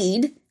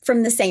maid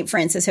from the St.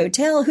 Francis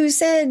Hotel who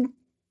said,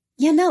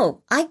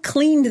 I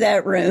cleaned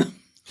that room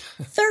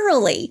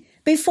thoroughly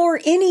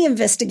before any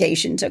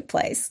investigation took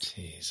place.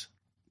 Jeez.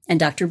 And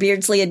Dr.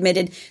 Beardsley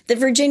admitted that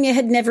Virginia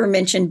had never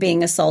mentioned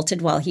being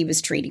assaulted while he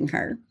was treating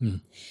her.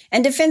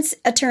 And defense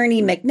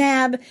attorney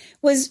McNabb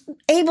was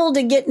able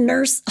to get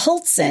Nurse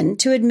Holtzen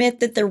to admit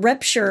that the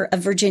rupture of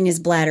Virginia's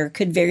bladder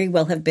could very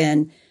well have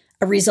been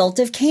a result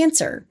of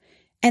cancer,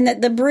 and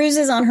that the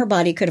bruises on her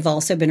body could have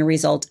also been a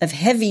result of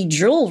heavy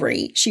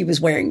jewelry she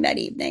was wearing that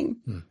evening.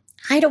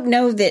 I don't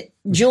know that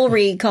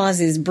jewelry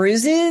causes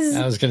bruises.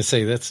 I was going to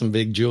say, that's some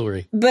big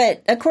jewelry.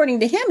 But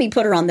according to him, he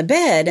put her on the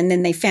bed, and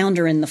then they found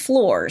her in the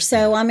floor.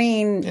 So, I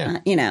don't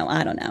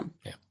know.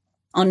 Yeah.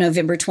 On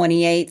November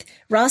 28th,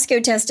 Roscoe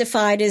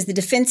testified as the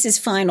defense's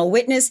final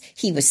witness.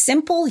 He was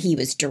simple, he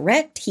was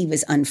direct, he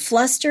was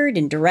unflustered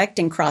and direct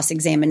in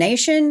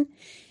cross-examination.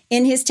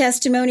 In his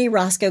testimony,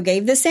 Roscoe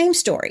gave the same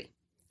story,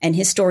 and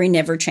his story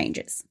never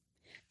changes.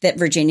 That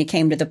Virginia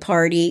came to the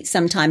party,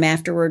 sometime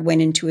afterward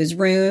went into his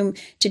room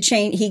to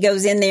change. He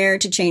goes in there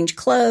to change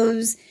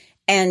clothes,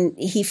 and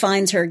he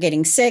finds her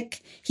getting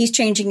sick. He's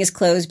changing his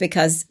clothes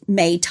because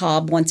May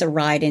Taub wants a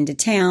ride into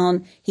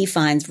town. He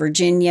finds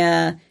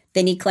Virginia.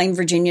 Then he claimed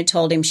Virginia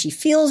told him she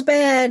feels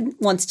bad,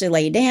 wants to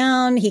lay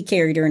down. He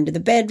carried her into the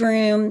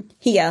bedroom.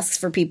 He asks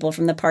for people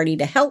from the party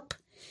to help.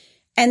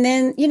 And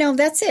then,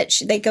 that's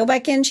it. They go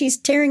back in. She's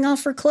tearing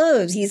off her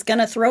clothes. He's going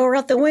to throw her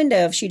out the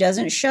window if she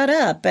doesn't shut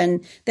up.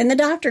 And then the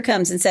doctor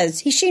comes and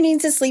says she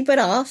needs to sleep it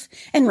off.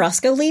 And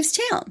Roscoe leaves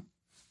town.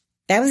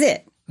 That was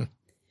it.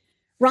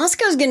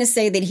 Roscoe's going to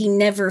say that he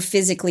never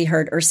physically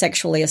hurt or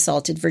sexually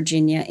assaulted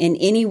Virginia in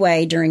any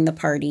way during the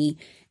party,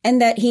 and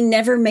that he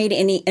never made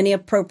any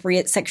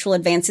inappropriate sexual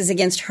advances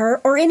against her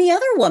or any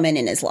other woman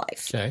in his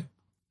life. Okay.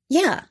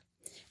 Yeah.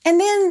 And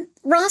then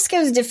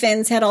Roscoe's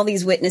defense had all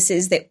these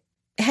witnesses that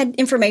had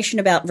information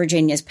about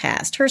Virginia's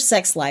past, her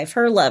sex life,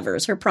 her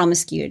lovers, her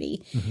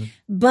promiscuity.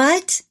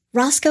 But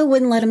Roscoe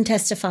wouldn't let him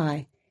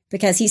testify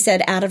because he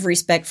said out of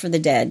respect for the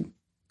dead,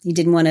 he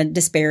didn't want to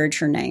disparage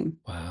her name.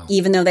 Wow.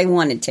 Even though they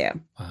wanted to.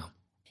 Wow.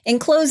 In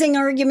closing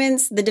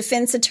arguments, the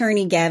defense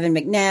attorney, Gavin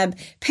McNabb,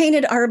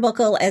 painted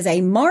Arbuckle as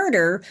a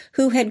martyr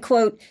who had,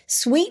 quote,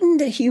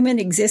 sweetened human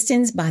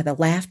existence by the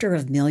laughter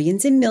of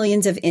millions and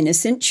millions of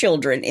innocent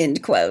children,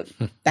 end quote.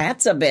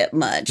 That's a bit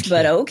much,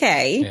 but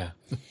okay. Yeah.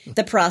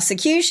 The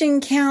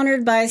prosecution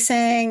countered by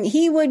saying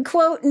he would,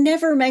 quote,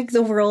 never make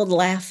the world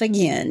laugh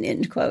again,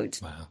 end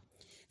quote. Wow.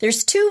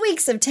 There's 2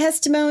 weeks of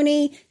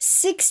testimony,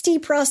 60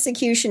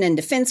 prosecution and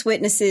defense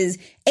witnesses,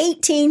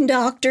 18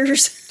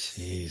 doctors.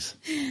 Jeez.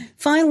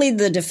 Finally,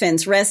 the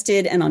defense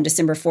rested, and on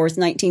December 4th,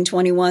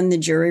 1921, the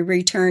jury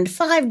returned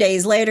 5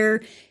 days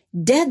later,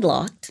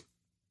 deadlocked,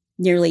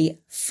 nearly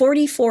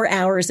 44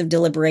 hours of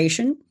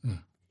deliberation,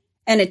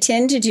 and a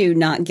 10-2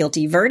 not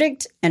guilty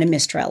verdict, and a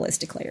mistrial is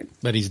declared.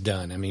 But he's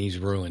done. I mean, he's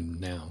ruined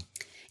now.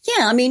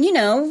 Yeah,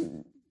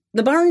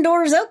 the barn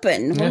door's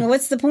open. Yeah.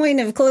 What's the point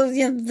of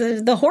closing?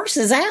 The horse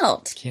is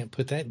out. Can't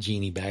put that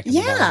genie back in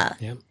the bottle.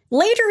 Yep.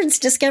 Later, it's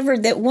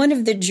discovered that one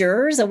of the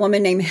jurors, a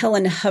woman named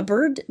Helen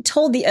Hubbard,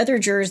 told the other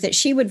jurors that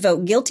she would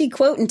vote guilty,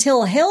 quote,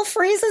 until hell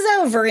freezes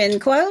over, end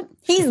quote.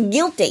 He's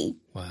guilty.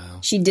 Wow.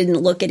 She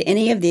didn't look at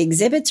any of the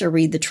exhibits or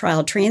read the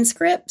trial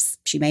transcripts.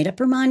 She made up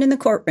her mind in the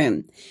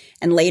courtroom.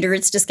 And later,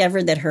 it's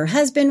discovered that her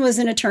husband was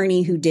an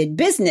attorney who did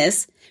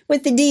business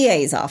with the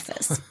DA's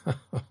office.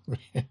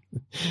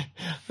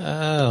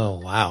 Oh,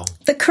 wow.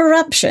 The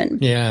corruption.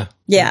 Yeah.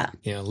 Yeah.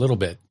 Yeah, a little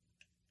bit.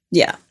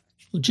 Yeah.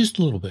 Just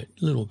a little bit.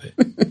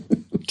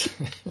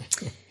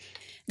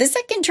 The The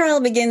second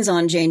trial begins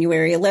on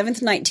January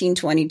 11th,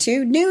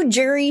 1922. New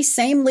jury,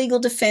 same legal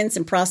defense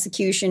and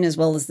prosecution, as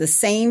well as the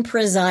same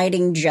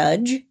presiding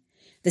judge.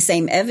 The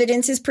same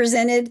evidence is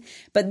presented,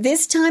 but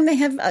this time they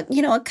have,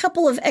 a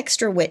couple of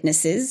extra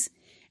witnesses.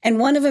 And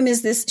one of them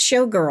is this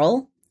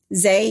showgirl,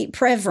 Zay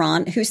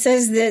Prevron, who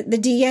says that the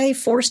DA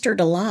forced her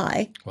to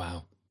lie.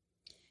 Wow.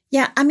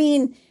 Yeah, I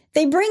mean,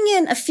 they bring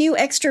in a few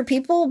extra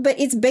people, but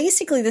it's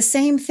basically the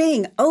same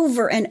thing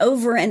over and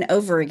over and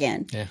over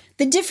again. Yeah.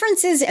 The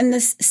difference is in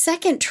this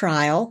second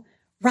trial,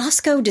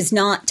 Roscoe does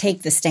not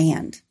take the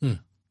stand.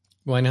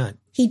 Why not?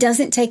 He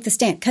doesn't take the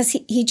stand because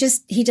he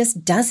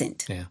just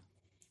doesn't. Yeah.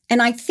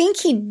 And I think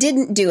he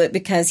didn't do it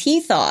because he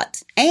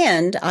thought,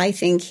 and I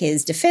think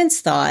his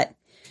defense thought,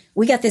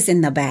 we got this in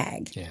the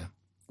bag. Yeah.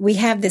 We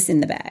have this in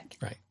the bag.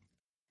 Right.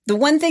 The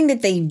one thing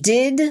that they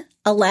did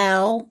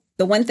allow,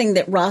 the one thing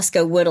that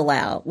Roscoe would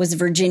allow was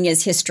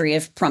Virginia's history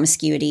of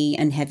promiscuity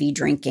and heavy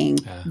drinking.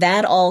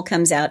 That all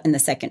comes out in the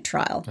second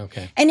trial.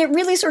 Okay. And it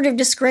really sort of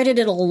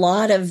discredited a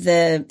lot of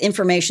the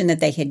information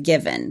that they had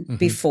given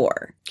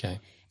before. Okay.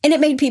 And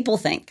it made people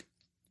think.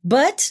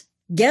 But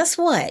guess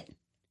what?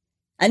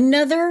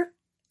 Another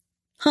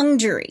hung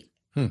jury.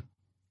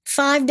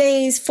 5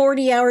 days,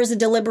 40 hours of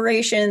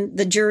deliberation.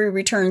 The jury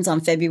returns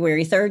on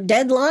February 3rd,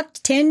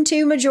 deadlocked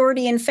 10-2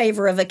 majority in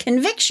favor of a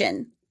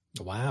conviction.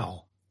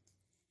 Wow.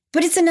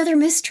 But it's another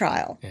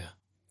mistrial. Yeah.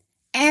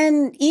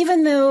 And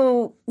even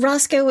though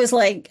Roscoe was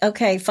like,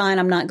 okay, fine,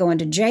 I'm not going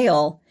to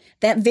jail,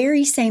 that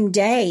very same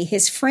day,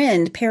 his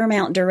friend,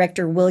 Paramount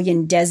director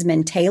William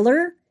Desmond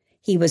Taylor,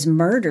 he was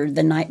murdered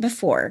the night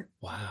before.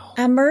 Wow.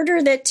 A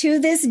murder that to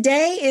this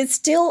day is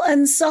still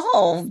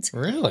unsolved.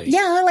 Really?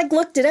 Yeah, I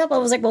looked it up. I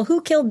was like, well,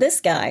 who killed this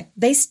guy?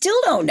 They still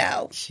don't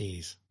know.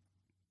 Jeez.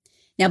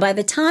 Now, by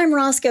the time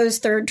Roscoe's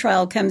third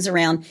trial comes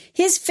around,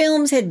 his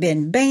films had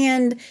been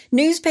banned.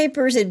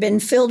 Newspapers had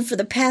been filled for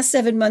the past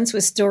 7 months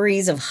with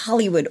stories of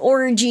Hollywood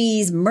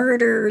orgies,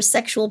 murder,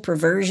 sexual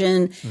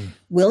perversion.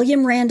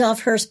 William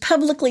Randolph Hearst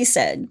publicly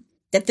said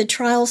that the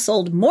trial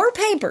sold more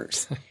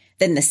papers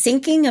than the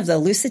sinking of the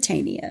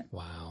Lusitania.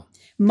 Wow.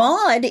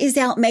 Maude is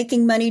out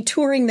making money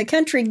touring the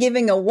country,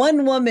 giving a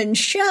one-woman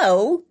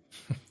show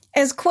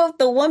as, quote,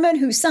 the woman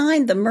who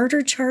signed the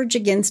murder charge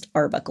against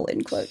Arbuckle,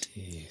 end quote.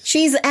 Jeez.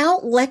 She's She's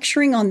out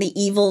lecturing on the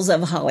evils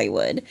of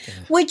Hollywood,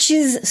 which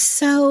is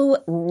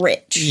so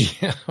rich.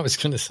 Yeah, I was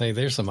going to say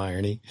there's some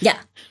irony. Yeah.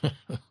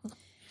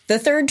 The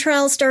third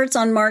trial starts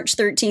on March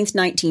 13th,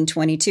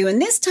 1922,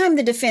 and this time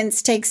the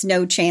defense takes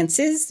no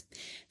chances.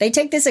 They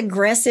take this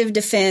aggressive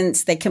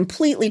defense. They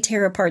completely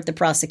tear apart the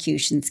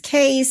prosecution's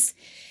case.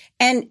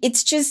 And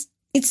it's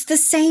the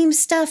same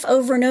stuff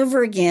over and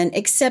over again,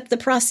 except the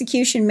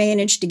prosecution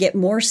managed to get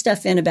more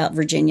stuff in about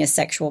Virginia's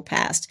sexual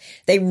past.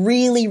 They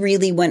really,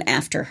 really went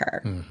after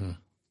her.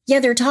 Yeah,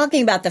 they're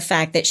talking about the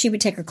fact that she would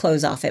take her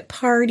clothes off at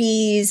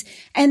parties.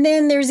 And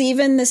then there's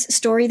even this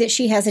story that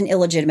she has an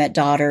illegitimate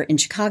daughter in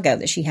Chicago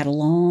that she had a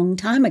long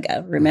time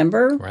ago.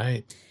 Remember?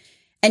 Right.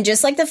 And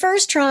just like the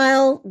first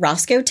trial,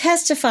 Roscoe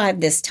testified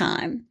this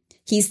time.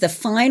 He's the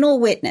final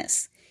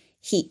witness.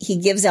 He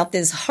gives out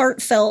this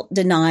heartfelt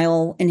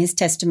denial in his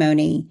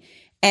testimony.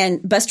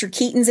 And Buster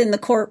Keaton's in the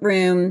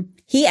courtroom.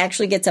 He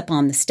actually gets up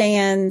on the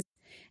stand.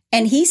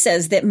 And he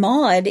says that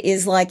Maude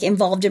is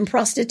involved in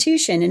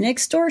prostitution and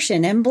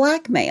extortion and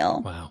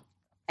blackmail. Wow.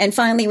 And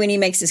finally, when he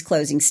makes his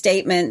closing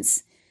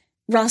statements,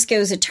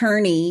 Roscoe's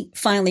attorney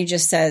finally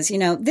just says,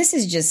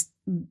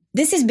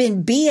 this has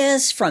been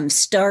BS from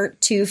start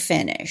to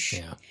finish.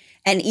 Yeah.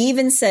 And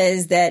even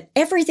says that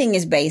everything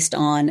is based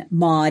on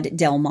Maude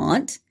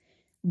Delmont,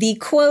 the,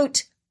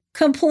 quote,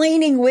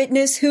 complaining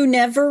witness who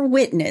never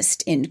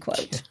witnessed, end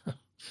quote.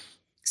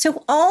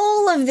 So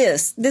all of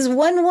this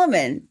one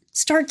woman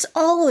starts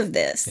all of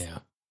this. Yeah.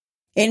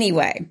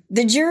 Anyway,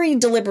 the jury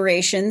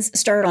deliberations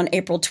start on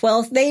April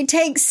 12th. They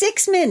take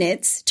 6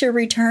 minutes to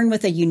return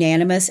with a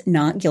unanimous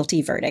not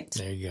guilty verdict.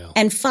 There you go.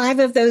 And 5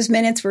 of those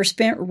minutes were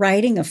spent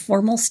writing a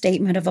formal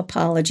statement of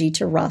apology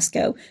to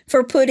Roscoe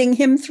for putting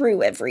him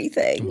through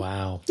everything.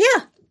 Wow.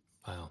 Yeah.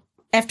 Wow.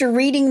 After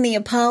reading the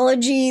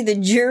apology, the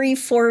jury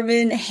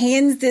foreman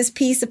hands this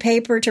piece of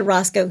paper to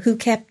Roscoe, who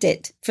kept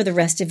it for the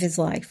rest of his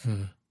life.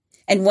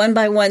 And one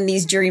by one,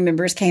 these jury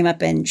members came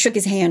up and shook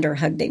his hand or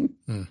hugged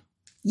him.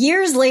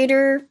 Years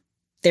later,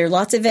 there are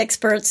lots of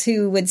experts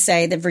who would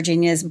say that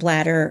Virginia's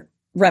bladder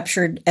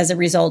ruptured as a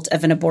result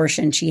of an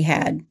abortion she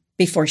had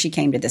before she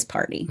came to this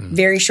party,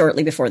 very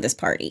shortly before this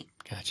party.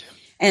 Gotcha.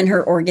 And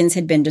her organs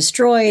had been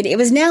destroyed. It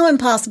was now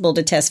impossible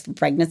to test for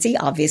pregnancy,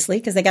 obviously,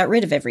 because they got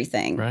rid of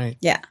everything. Right.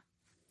 Yeah.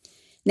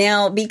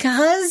 Now,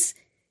 because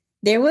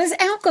there was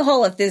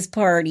alcohol at this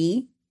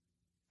party,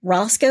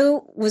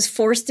 Roscoe was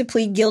forced to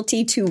plead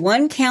guilty to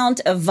 1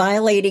 count of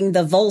violating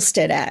the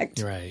Volstead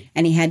Act. Right.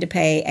 And he had to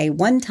pay a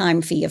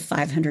one-time fee of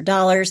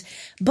 $500.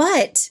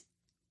 But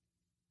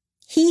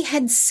he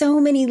had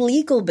so many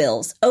legal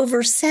bills,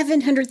 over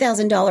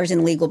 $700,000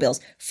 in legal bills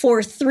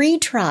for 3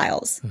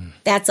 trials.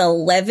 That's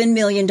 $11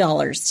 million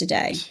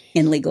today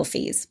in legal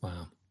fees.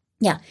 Wow.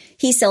 Yeah.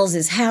 He sells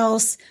his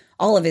house,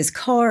 all of his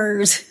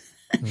cars.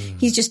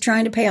 He's just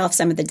trying to pay off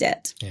some of the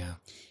debt. Yeah.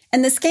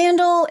 And the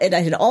scandal, it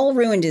had all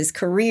ruined his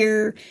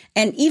career.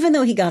 And even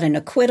though he got an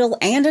acquittal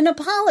and an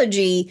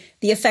apology,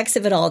 the effects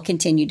of it all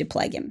continued to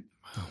plague him.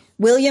 Wow.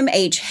 William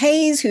H.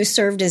 Hayes, who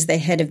served as the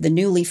head of the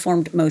newly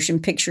formed Motion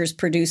Pictures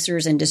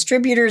Producers and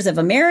Distributors of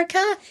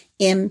America,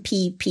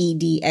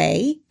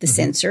 MPPDA, the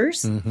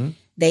censors,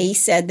 they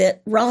said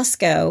that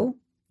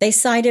they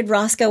cited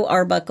Roscoe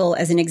Arbuckle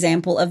as an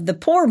example of the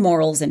poor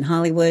morals in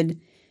Hollywood.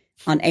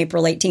 On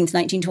April 18th,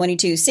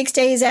 1922, 6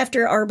 days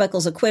after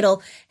Arbuckle's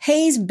acquittal,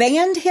 Hayes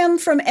banned him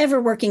from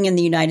ever working in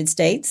the United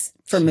States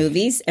for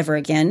movies ever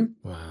again.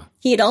 Wow.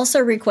 He had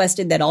also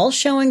requested that all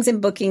showings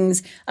and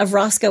bookings of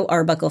Roscoe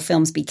Arbuckle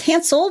films be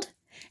canceled,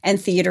 and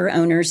theater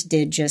owners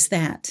did just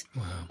that.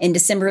 Wow. In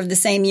December of the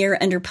same year,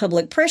 under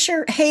public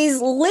pressure,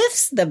 Hayes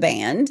lifts the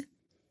ban,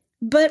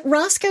 but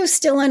Roscoe's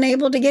still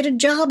unable to get a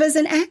job as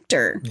an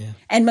actor,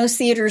 and most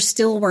theaters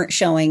still weren't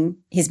showing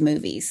his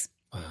movies.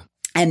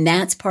 And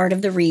that's part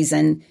of the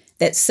reason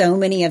that so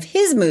many of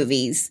his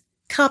movies,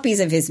 copies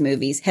of his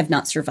movies, have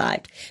not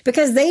survived.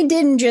 Because they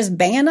didn't just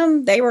ban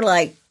them. They were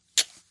like...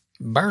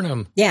 burn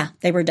them. Yeah,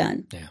 they were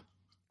done. Yeah.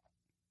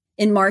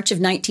 In March of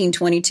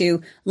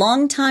 1922,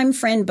 longtime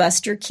friend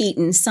Buster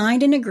Keaton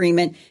signed an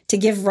agreement to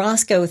give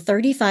Roscoe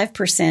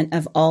 35%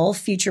 of all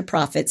future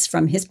profits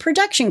from his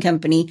production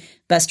company,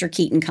 Buster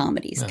Keaton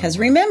Comedies. Because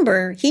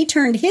remember, he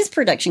turned his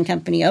production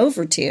company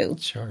over to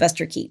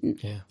Buster Keaton.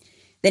 Yeah.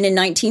 Then in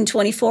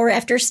 1924,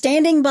 after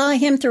standing by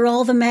him through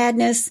all the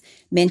madness,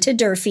 Minta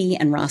Durfee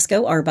and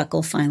Roscoe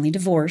Arbuckle finally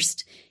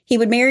divorced. He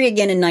would marry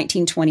again in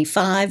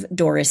 1925,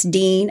 Doris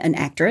Dean, an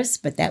actress,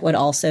 but that would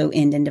also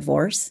end in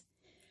divorce.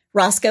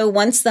 Roscoe,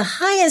 once the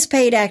highest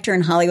paid actor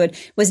in Hollywood,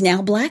 was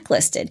now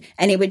blacklisted,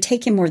 and it would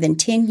take him more than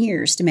 10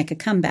 years to make a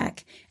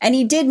comeback. And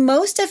he did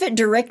most of it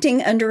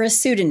directing under a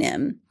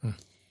pseudonym,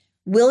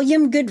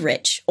 William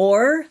Goodrich,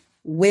 or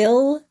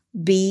Will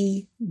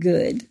Be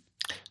Good.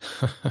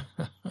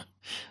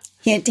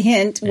 Hint,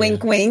 hint,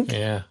 wink, wink.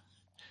 Yeah.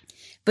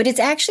 But it's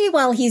actually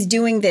while he's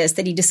doing this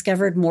that he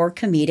discovered more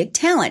comedic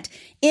talent.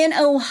 In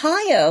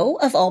Ohio,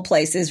 of all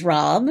places,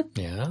 Rob.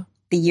 Yeah.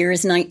 The year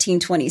is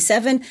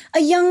 1927. A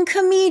young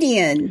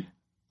comedian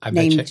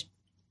named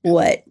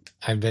what?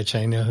 I bet you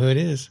I know who it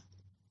is.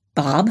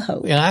 Bob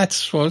Hope. Yeah,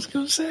 that's what I was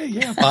going to say.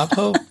 Yeah, Bob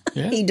Hope.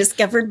 Yeah. He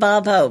discovered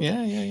Bob Hope.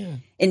 Yeah.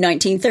 In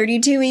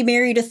 1932, he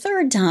married a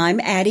third time,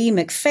 Addie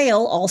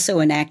McPhail, also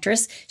an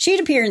actress.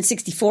 She'd appear in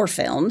 64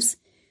 films.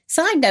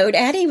 Side note,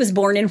 Addie was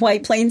born in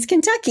White Plains,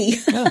 Kentucky.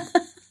 Oh,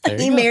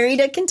 he married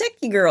a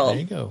Kentucky girl. There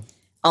you go.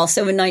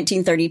 Also in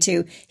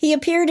 1932, he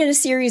appeared in a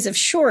series of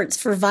shorts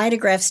for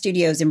Vitagraph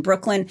Studios in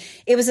Brooklyn.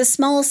 It was a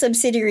small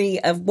subsidiary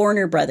of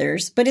Warner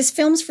Brothers, but his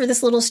films for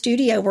this little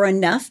studio were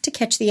enough to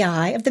catch the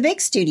eye of the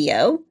big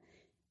studio.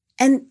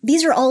 And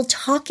these are all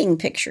talking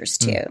pictures,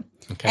 too.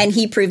 Okay. And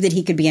he proved that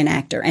he could be an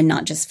actor and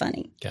not just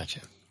funny. Gotcha.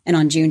 And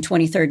on June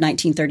 23rd,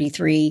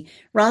 1933,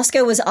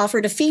 Roscoe was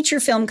offered a feature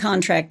film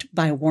contract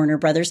by Warner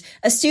Brothers,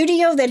 a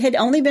studio that had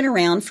only been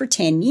around for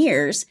 10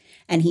 years,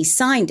 and he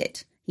signed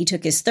it. He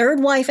took his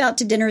third wife out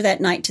to dinner that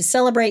night to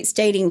celebrate,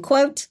 stating,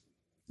 quote,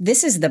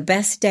 "This is the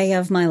best day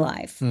of my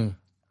life."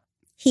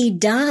 He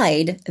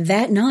died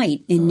that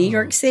night in New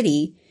York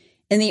City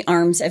in the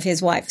arms of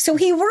his wife. So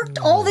he worked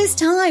all this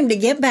time to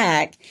get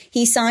back.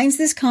 He signs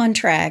this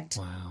contract,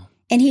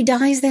 and he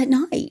dies that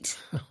night.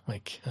 Oh, my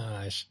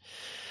gosh.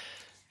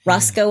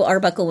 Roscoe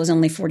Arbuckle was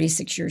only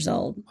 46 years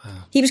old.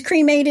 Wow. He was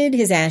cremated,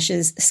 his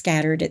ashes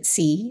scattered at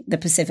sea, the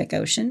Pacific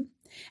Ocean.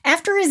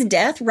 After his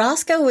death,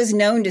 Roscoe was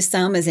known to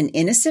some as an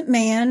innocent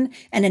man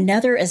and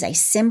another as a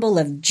symbol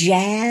of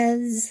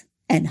jazz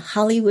and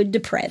Hollywood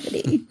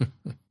depravity.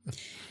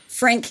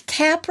 Frank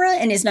Capra,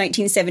 in his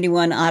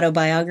 1971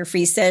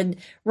 autobiography, said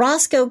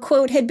Roscoe,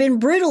 quote, had been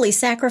brutally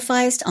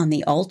sacrificed on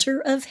the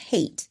altar of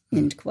hate,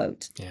 end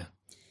quote. Yeah.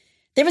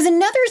 There was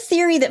another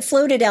theory that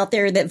floated out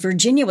there that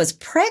Virginia was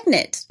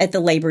pregnant at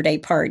the Labor Day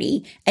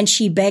party, and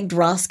she begged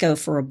Roscoe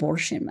for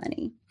abortion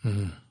money.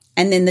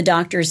 And then the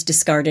doctors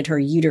discarded her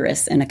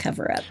uterus in a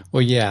cover-up.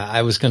 Well, yeah,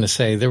 I was going to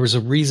say there was a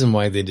reason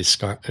why they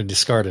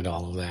discarded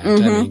all of that. I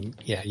mean,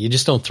 yeah, you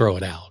just don't throw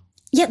it out.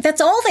 Yeah,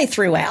 that's all they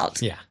threw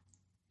out. Yeah.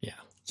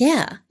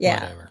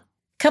 Whatever.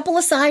 Couple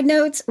of side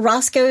notes.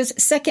 Roscoe's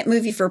second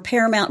movie for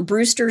Paramount,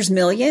 Brewster's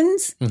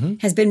Millions,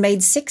 has been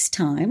made 6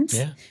 times.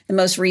 Yeah. The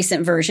most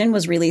recent version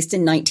was released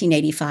in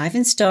 1985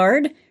 and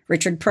starred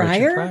Richard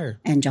Pryor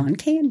and John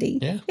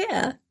Candy.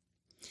 Yeah.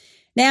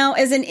 Now,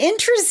 as an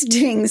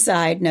interesting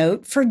side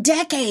note, for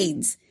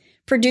decades,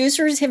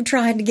 producers have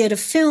tried to get a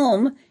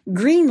film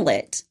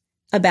greenlit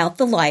about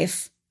the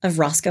life of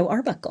Roscoe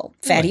Arbuckle,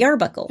 Fatty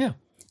Arbuckle. Yeah.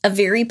 A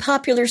very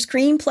popular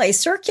screenplay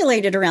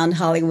circulated around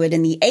Hollywood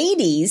in the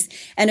 80s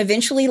and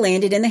eventually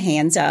landed in the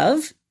hands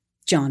of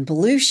John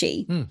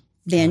Belushi,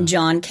 then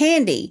John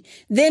Candy,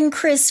 then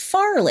Chris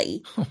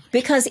Farley,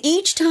 because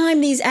each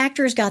time these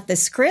actors got the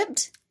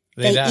script,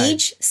 they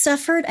each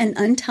suffered an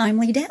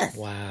untimely death.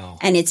 Wow.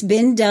 And it's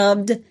been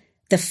dubbed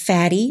the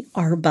Fatty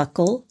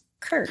Arbuckle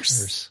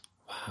curse.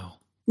 Wow.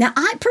 Now,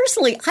 I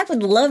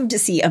would love to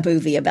see a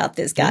movie about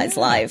this guy's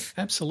life.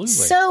 Absolutely.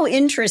 So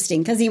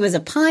interesting because he was a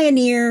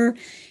pioneer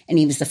and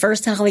he was the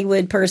first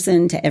Hollywood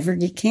person to ever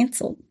get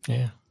canceled.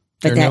 Yeah.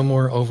 There are no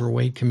more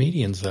overweight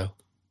comedians, though.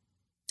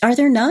 Are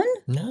there none?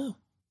 No.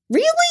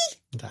 Really?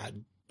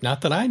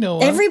 Not that I know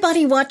of.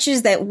 Everybody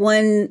watches that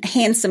one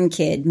handsome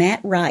kid,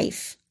 Matt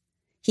Rife.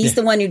 He's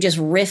the one who just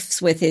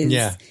riffs with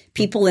his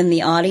people in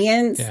the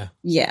audience.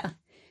 Yeah.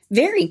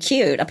 Very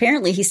cute.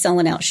 Apparently, he's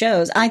selling out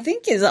shows. I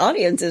think his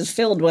audience is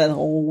filled with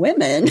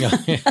women.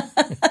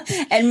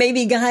 And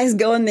maybe guys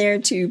going there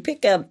to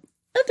pick up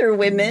other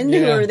women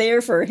who are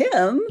there for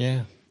him.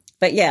 Yeah.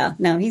 But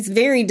no, he's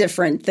very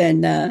different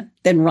than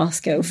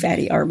Roscoe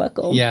Fatty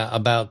Arbuckle. Yeah,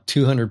 about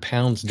 200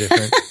 pounds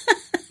different.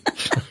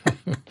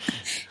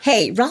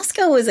 Hey,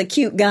 Roscoe was a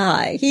cute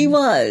guy. He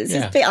was.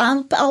 Yeah.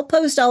 I'll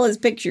post all his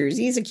pictures.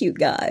 He's a cute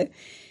guy.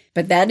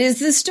 But that is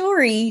the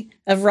story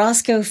of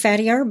Roscoe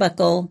Fatty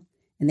Arbuckle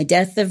and the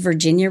death of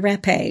Virginia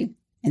Rappe.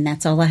 And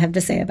that's all I have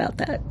to say about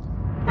that.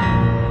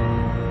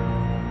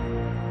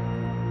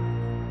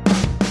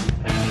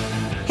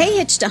 Hey,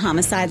 Hitch to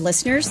Homicide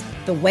listeners.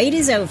 The wait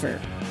is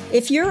over.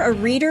 If you're a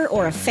reader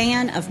or a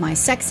fan of my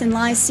Sex and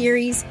Lies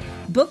series,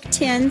 Book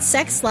 10,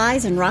 Sex,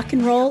 Lies, and Rock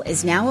and Roll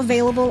is now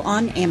available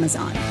on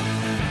Amazon.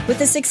 With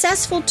a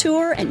successful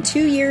tour and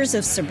 2 years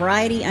of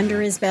sobriety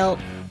under his belt,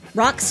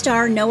 rock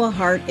star Noah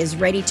Hart is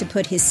ready to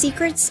put his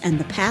secrets and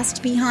the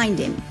past behind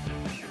him.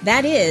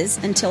 That is,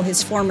 until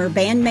his former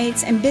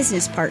bandmates and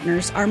business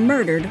partners are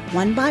murdered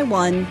one by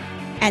one,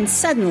 and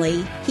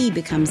suddenly he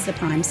becomes the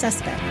prime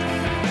suspect.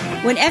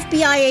 When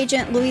FBI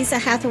agent Louisa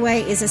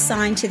Hathaway is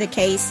assigned to the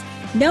case,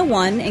 no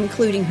one,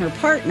 including her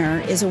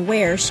partner, is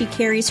aware she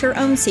carries her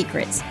own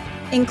secrets,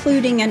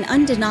 including an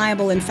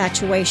undeniable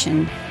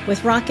infatuation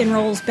with rock and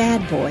roll's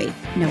bad boy,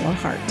 Noah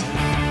Hart.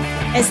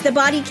 As the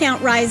body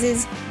count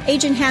rises,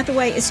 Agent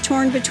Hathaway is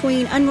torn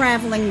between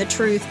unraveling the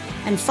truth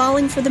and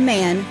falling for the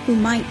man who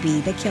might be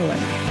the killer.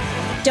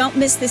 Don't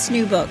miss this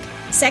new book,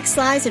 Sex,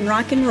 Lies, and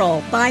Rock and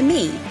Roll, by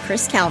me,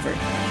 Chris Calvert.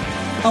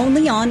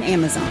 Only on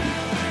Amazon.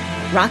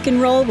 Rock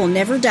and roll will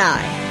never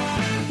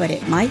die, but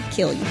it might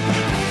kill you.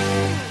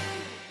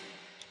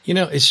 You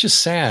know, it's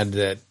just sad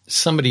that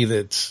somebody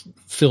that's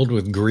filled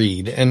with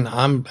greed, and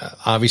I'm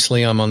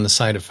on the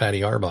side of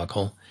Fatty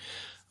Arbuckle,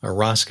 or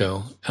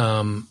Roscoe,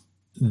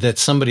 that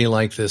somebody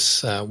like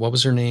this, what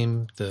was her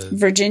name?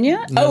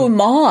 Virginia?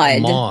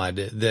 Maud. Maud,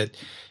 that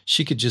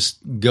she could just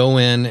go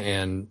in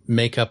and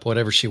make up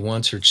whatever she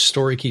wants. Her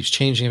story keeps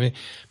changing,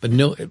 but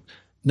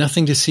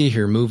nothing to see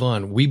here. Move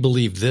on. We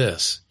believe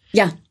this.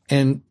 Yeah.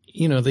 And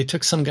you know, they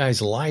took some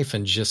guy's life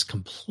and just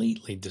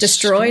completely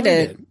destroyed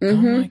it.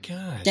 Mm-hmm. Oh, my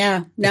gosh.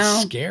 Yeah, no.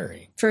 It's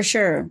scary. For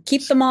sure.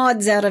 Keep the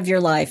mods out of your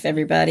life,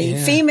 everybody.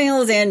 Yeah.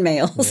 Females and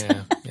males.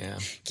 Yeah.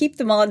 Keep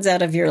the mods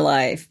out of your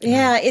life.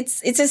 Yeah,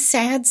 it's a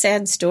sad,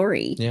 sad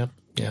story. Yeah.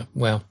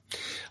 Well,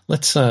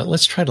 let's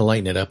try to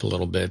lighten it up a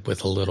little bit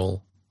with a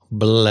little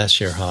Bless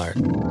Your Heart.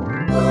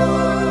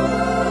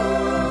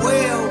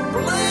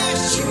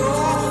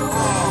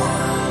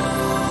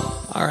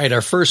 All right,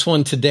 our first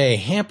one today,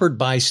 Hampered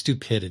by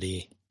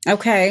Stupidity.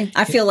 Okay,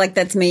 I feel like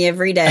that's me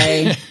every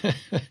day.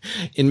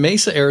 In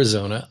Mesa,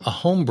 Arizona, a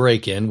home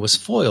break-in was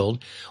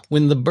foiled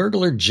when the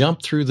burglar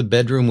jumped through the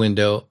bedroom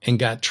window and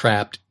got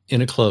trapped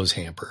in a clothes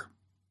hamper.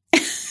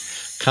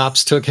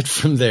 Cops took it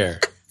from there.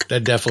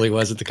 That definitely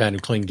wasn't the kind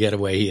of clean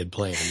getaway he had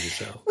planned.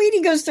 So. Wait,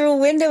 he goes through a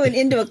window and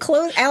into a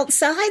clothes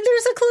outside?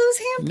 There's a clothes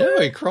hamper? No,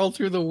 he crawled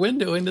through the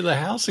window into the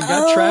house and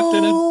got trapped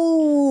in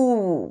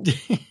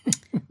it.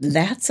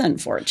 That's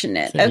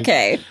unfortunate.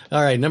 Okay.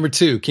 All right. Number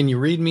 2. Can you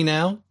read me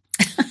now?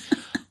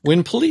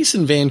 When police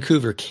in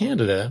Vancouver,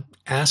 Canada,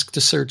 asked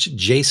to search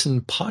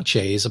Jason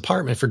Pache's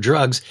apartment for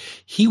drugs,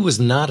 he was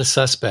not a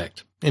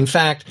suspect. In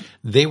fact,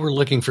 they were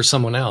looking for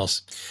someone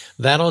else.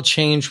 That all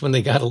changed when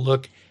they got a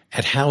look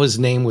at how his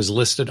name was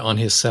listed on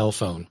his cell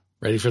phone.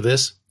 Ready for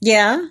this?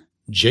 Yeah.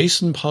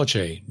 Jason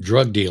Pache,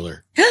 drug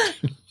dealer.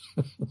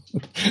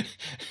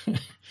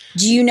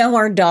 Do you know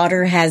our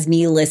daughter has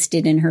me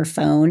listed in her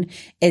phone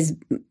as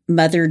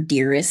Mother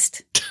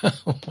Dearest?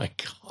 Oh, my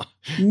God.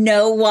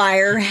 No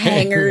wire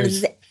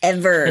hangers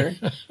ever.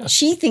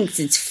 She thinks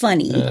it's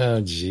funny.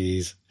 Oh,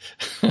 geez.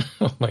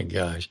 Oh, my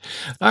gosh.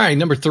 All right,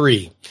 number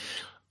 3.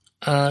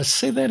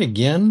 Say that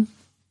again.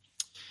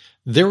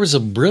 There was a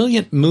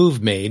brilliant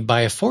move made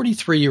by a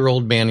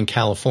 43-year-old man in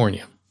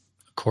California.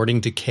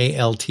 According to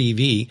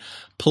KLTV,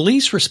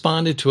 police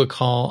responded to a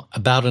call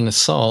about an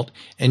assault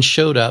and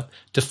showed up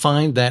to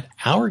find that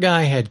our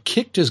guy had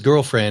kicked his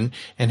girlfriend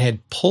and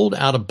had pulled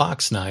out a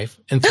box knife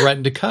and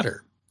threatened to cut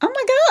her. Oh,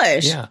 my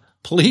gosh. Yeah.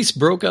 Police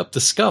broke up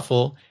the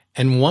scuffle,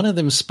 and one of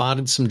them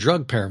spotted some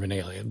drug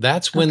paraphernalia.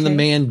 That's when the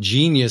man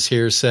genius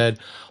here said,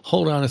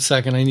 hold on a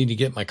second, I need to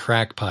get my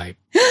crack pipe.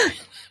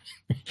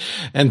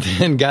 And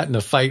then got in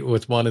a fight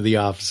with one of the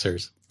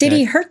officers. Did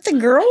he hurt the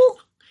girl?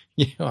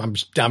 Yeah,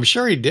 I'm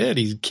sure he did.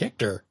 He kicked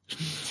her.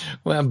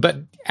 Well, but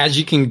as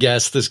you can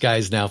guess, this guy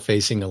is now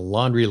facing a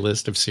laundry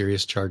list of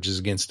serious charges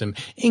against him,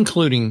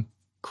 including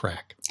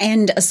crack.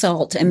 And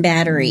assault and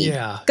battery.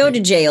 Yeah. Go to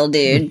jail,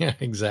 dude. Yeah,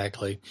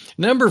 exactly.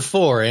 Number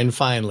 4, and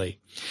finally,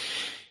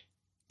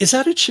 is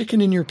that a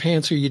chicken in your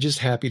pants, or are you just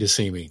happy to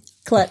see me?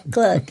 Cluck,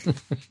 cluck.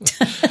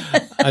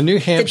 A New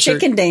Hampshire The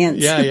chicken dance.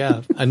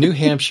 Yeah. A New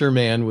Hampshire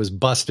man was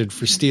busted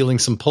for stealing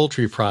some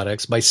poultry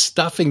products by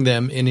stuffing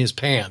them in his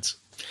pants.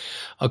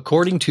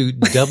 According to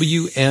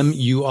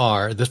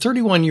WMUR, the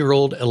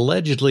 31-year-old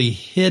allegedly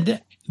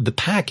hid the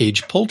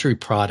packaged poultry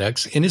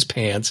products in his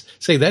pants.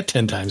 Say that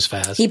 10 times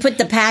fast. He put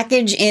the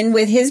package in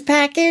with his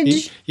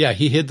package?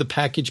 He hid the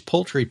packaged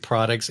poultry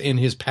products in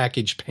his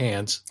packaged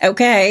pants.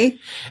 Okay.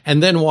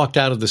 And then walked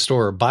out of the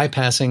store,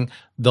 bypassing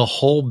the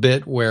whole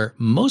bit where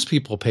most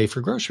people pay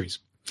for groceries.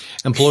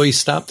 Employees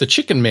stopped the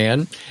chicken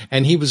man,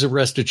 and he was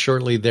arrested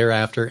shortly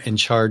thereafter and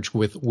charged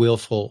with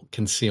willful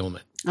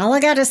concealment. All I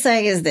got to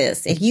say is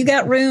this. If you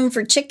got room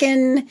for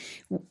chicken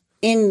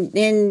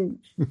in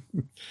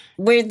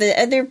where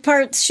the other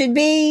parts should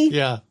be.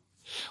 Yeah.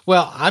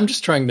 Well, I'm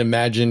just trying to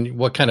imagine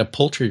what kind of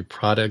poultry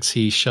products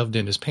he shoved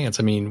in his pants.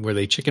 I mean, were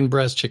they chicken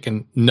breasts,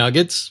 chicken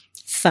nuggets?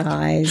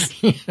 Thighs.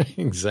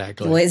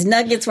 Exactly. Well, his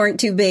nuggets weren't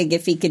too big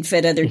if he could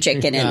fit other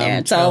chicken in there.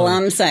 That's all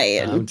I'm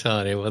saying. I'm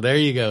telling you. Well, there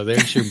you go.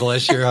 There's your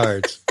bless your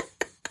hearts.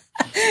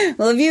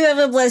 Well, if you have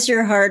a bless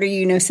your heart, or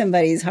you know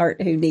somebody's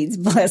heart who needs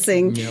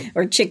blessing,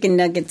 or chicken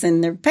nuggets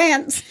in their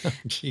pants.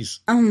 Jeez.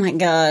 Oh, my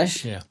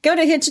gosh. Yeah. Go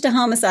to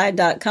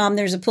hitchedahomicide.com.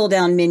 There's a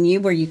pull-down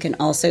menu where you can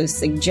also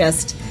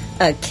suggest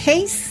a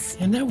case.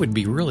 And that would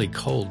be really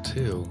cold,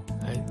 too.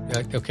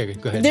 Okay,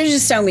 go ahead. There's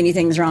just so many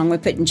things wrong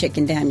with putting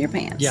chicken down your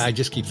pants. Yeah, I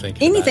just keep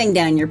thinking anything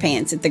down your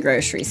pants at the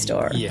grocery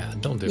store. Yeah,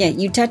 don't do it. Yeah,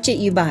 you touch it,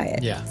 you buy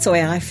it. Yeah. That's the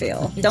way I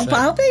feel. Exactly. Don't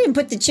I hope they didn't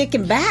put the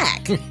chicken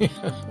back.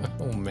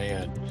 Oh,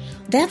 man.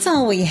 That's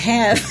all we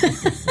have.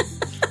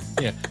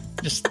 Yeah,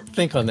 just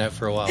think on that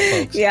for a while,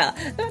 folks. Yeah,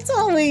 that's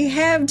all we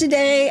have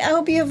today. I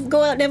hope you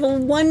go out and have a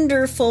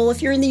wonderful,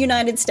 if you're in the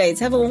United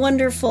States, have a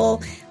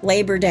wonderful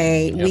Labor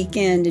Day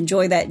weekend.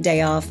 Enjoy that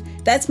day off.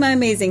 That's my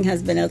amazing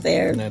husband out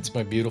there. And that's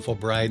my beautiful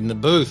bride in the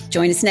booth.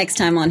 Join us next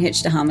time on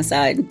Hitched to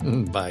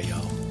Homicide. Bye,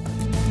 y'all.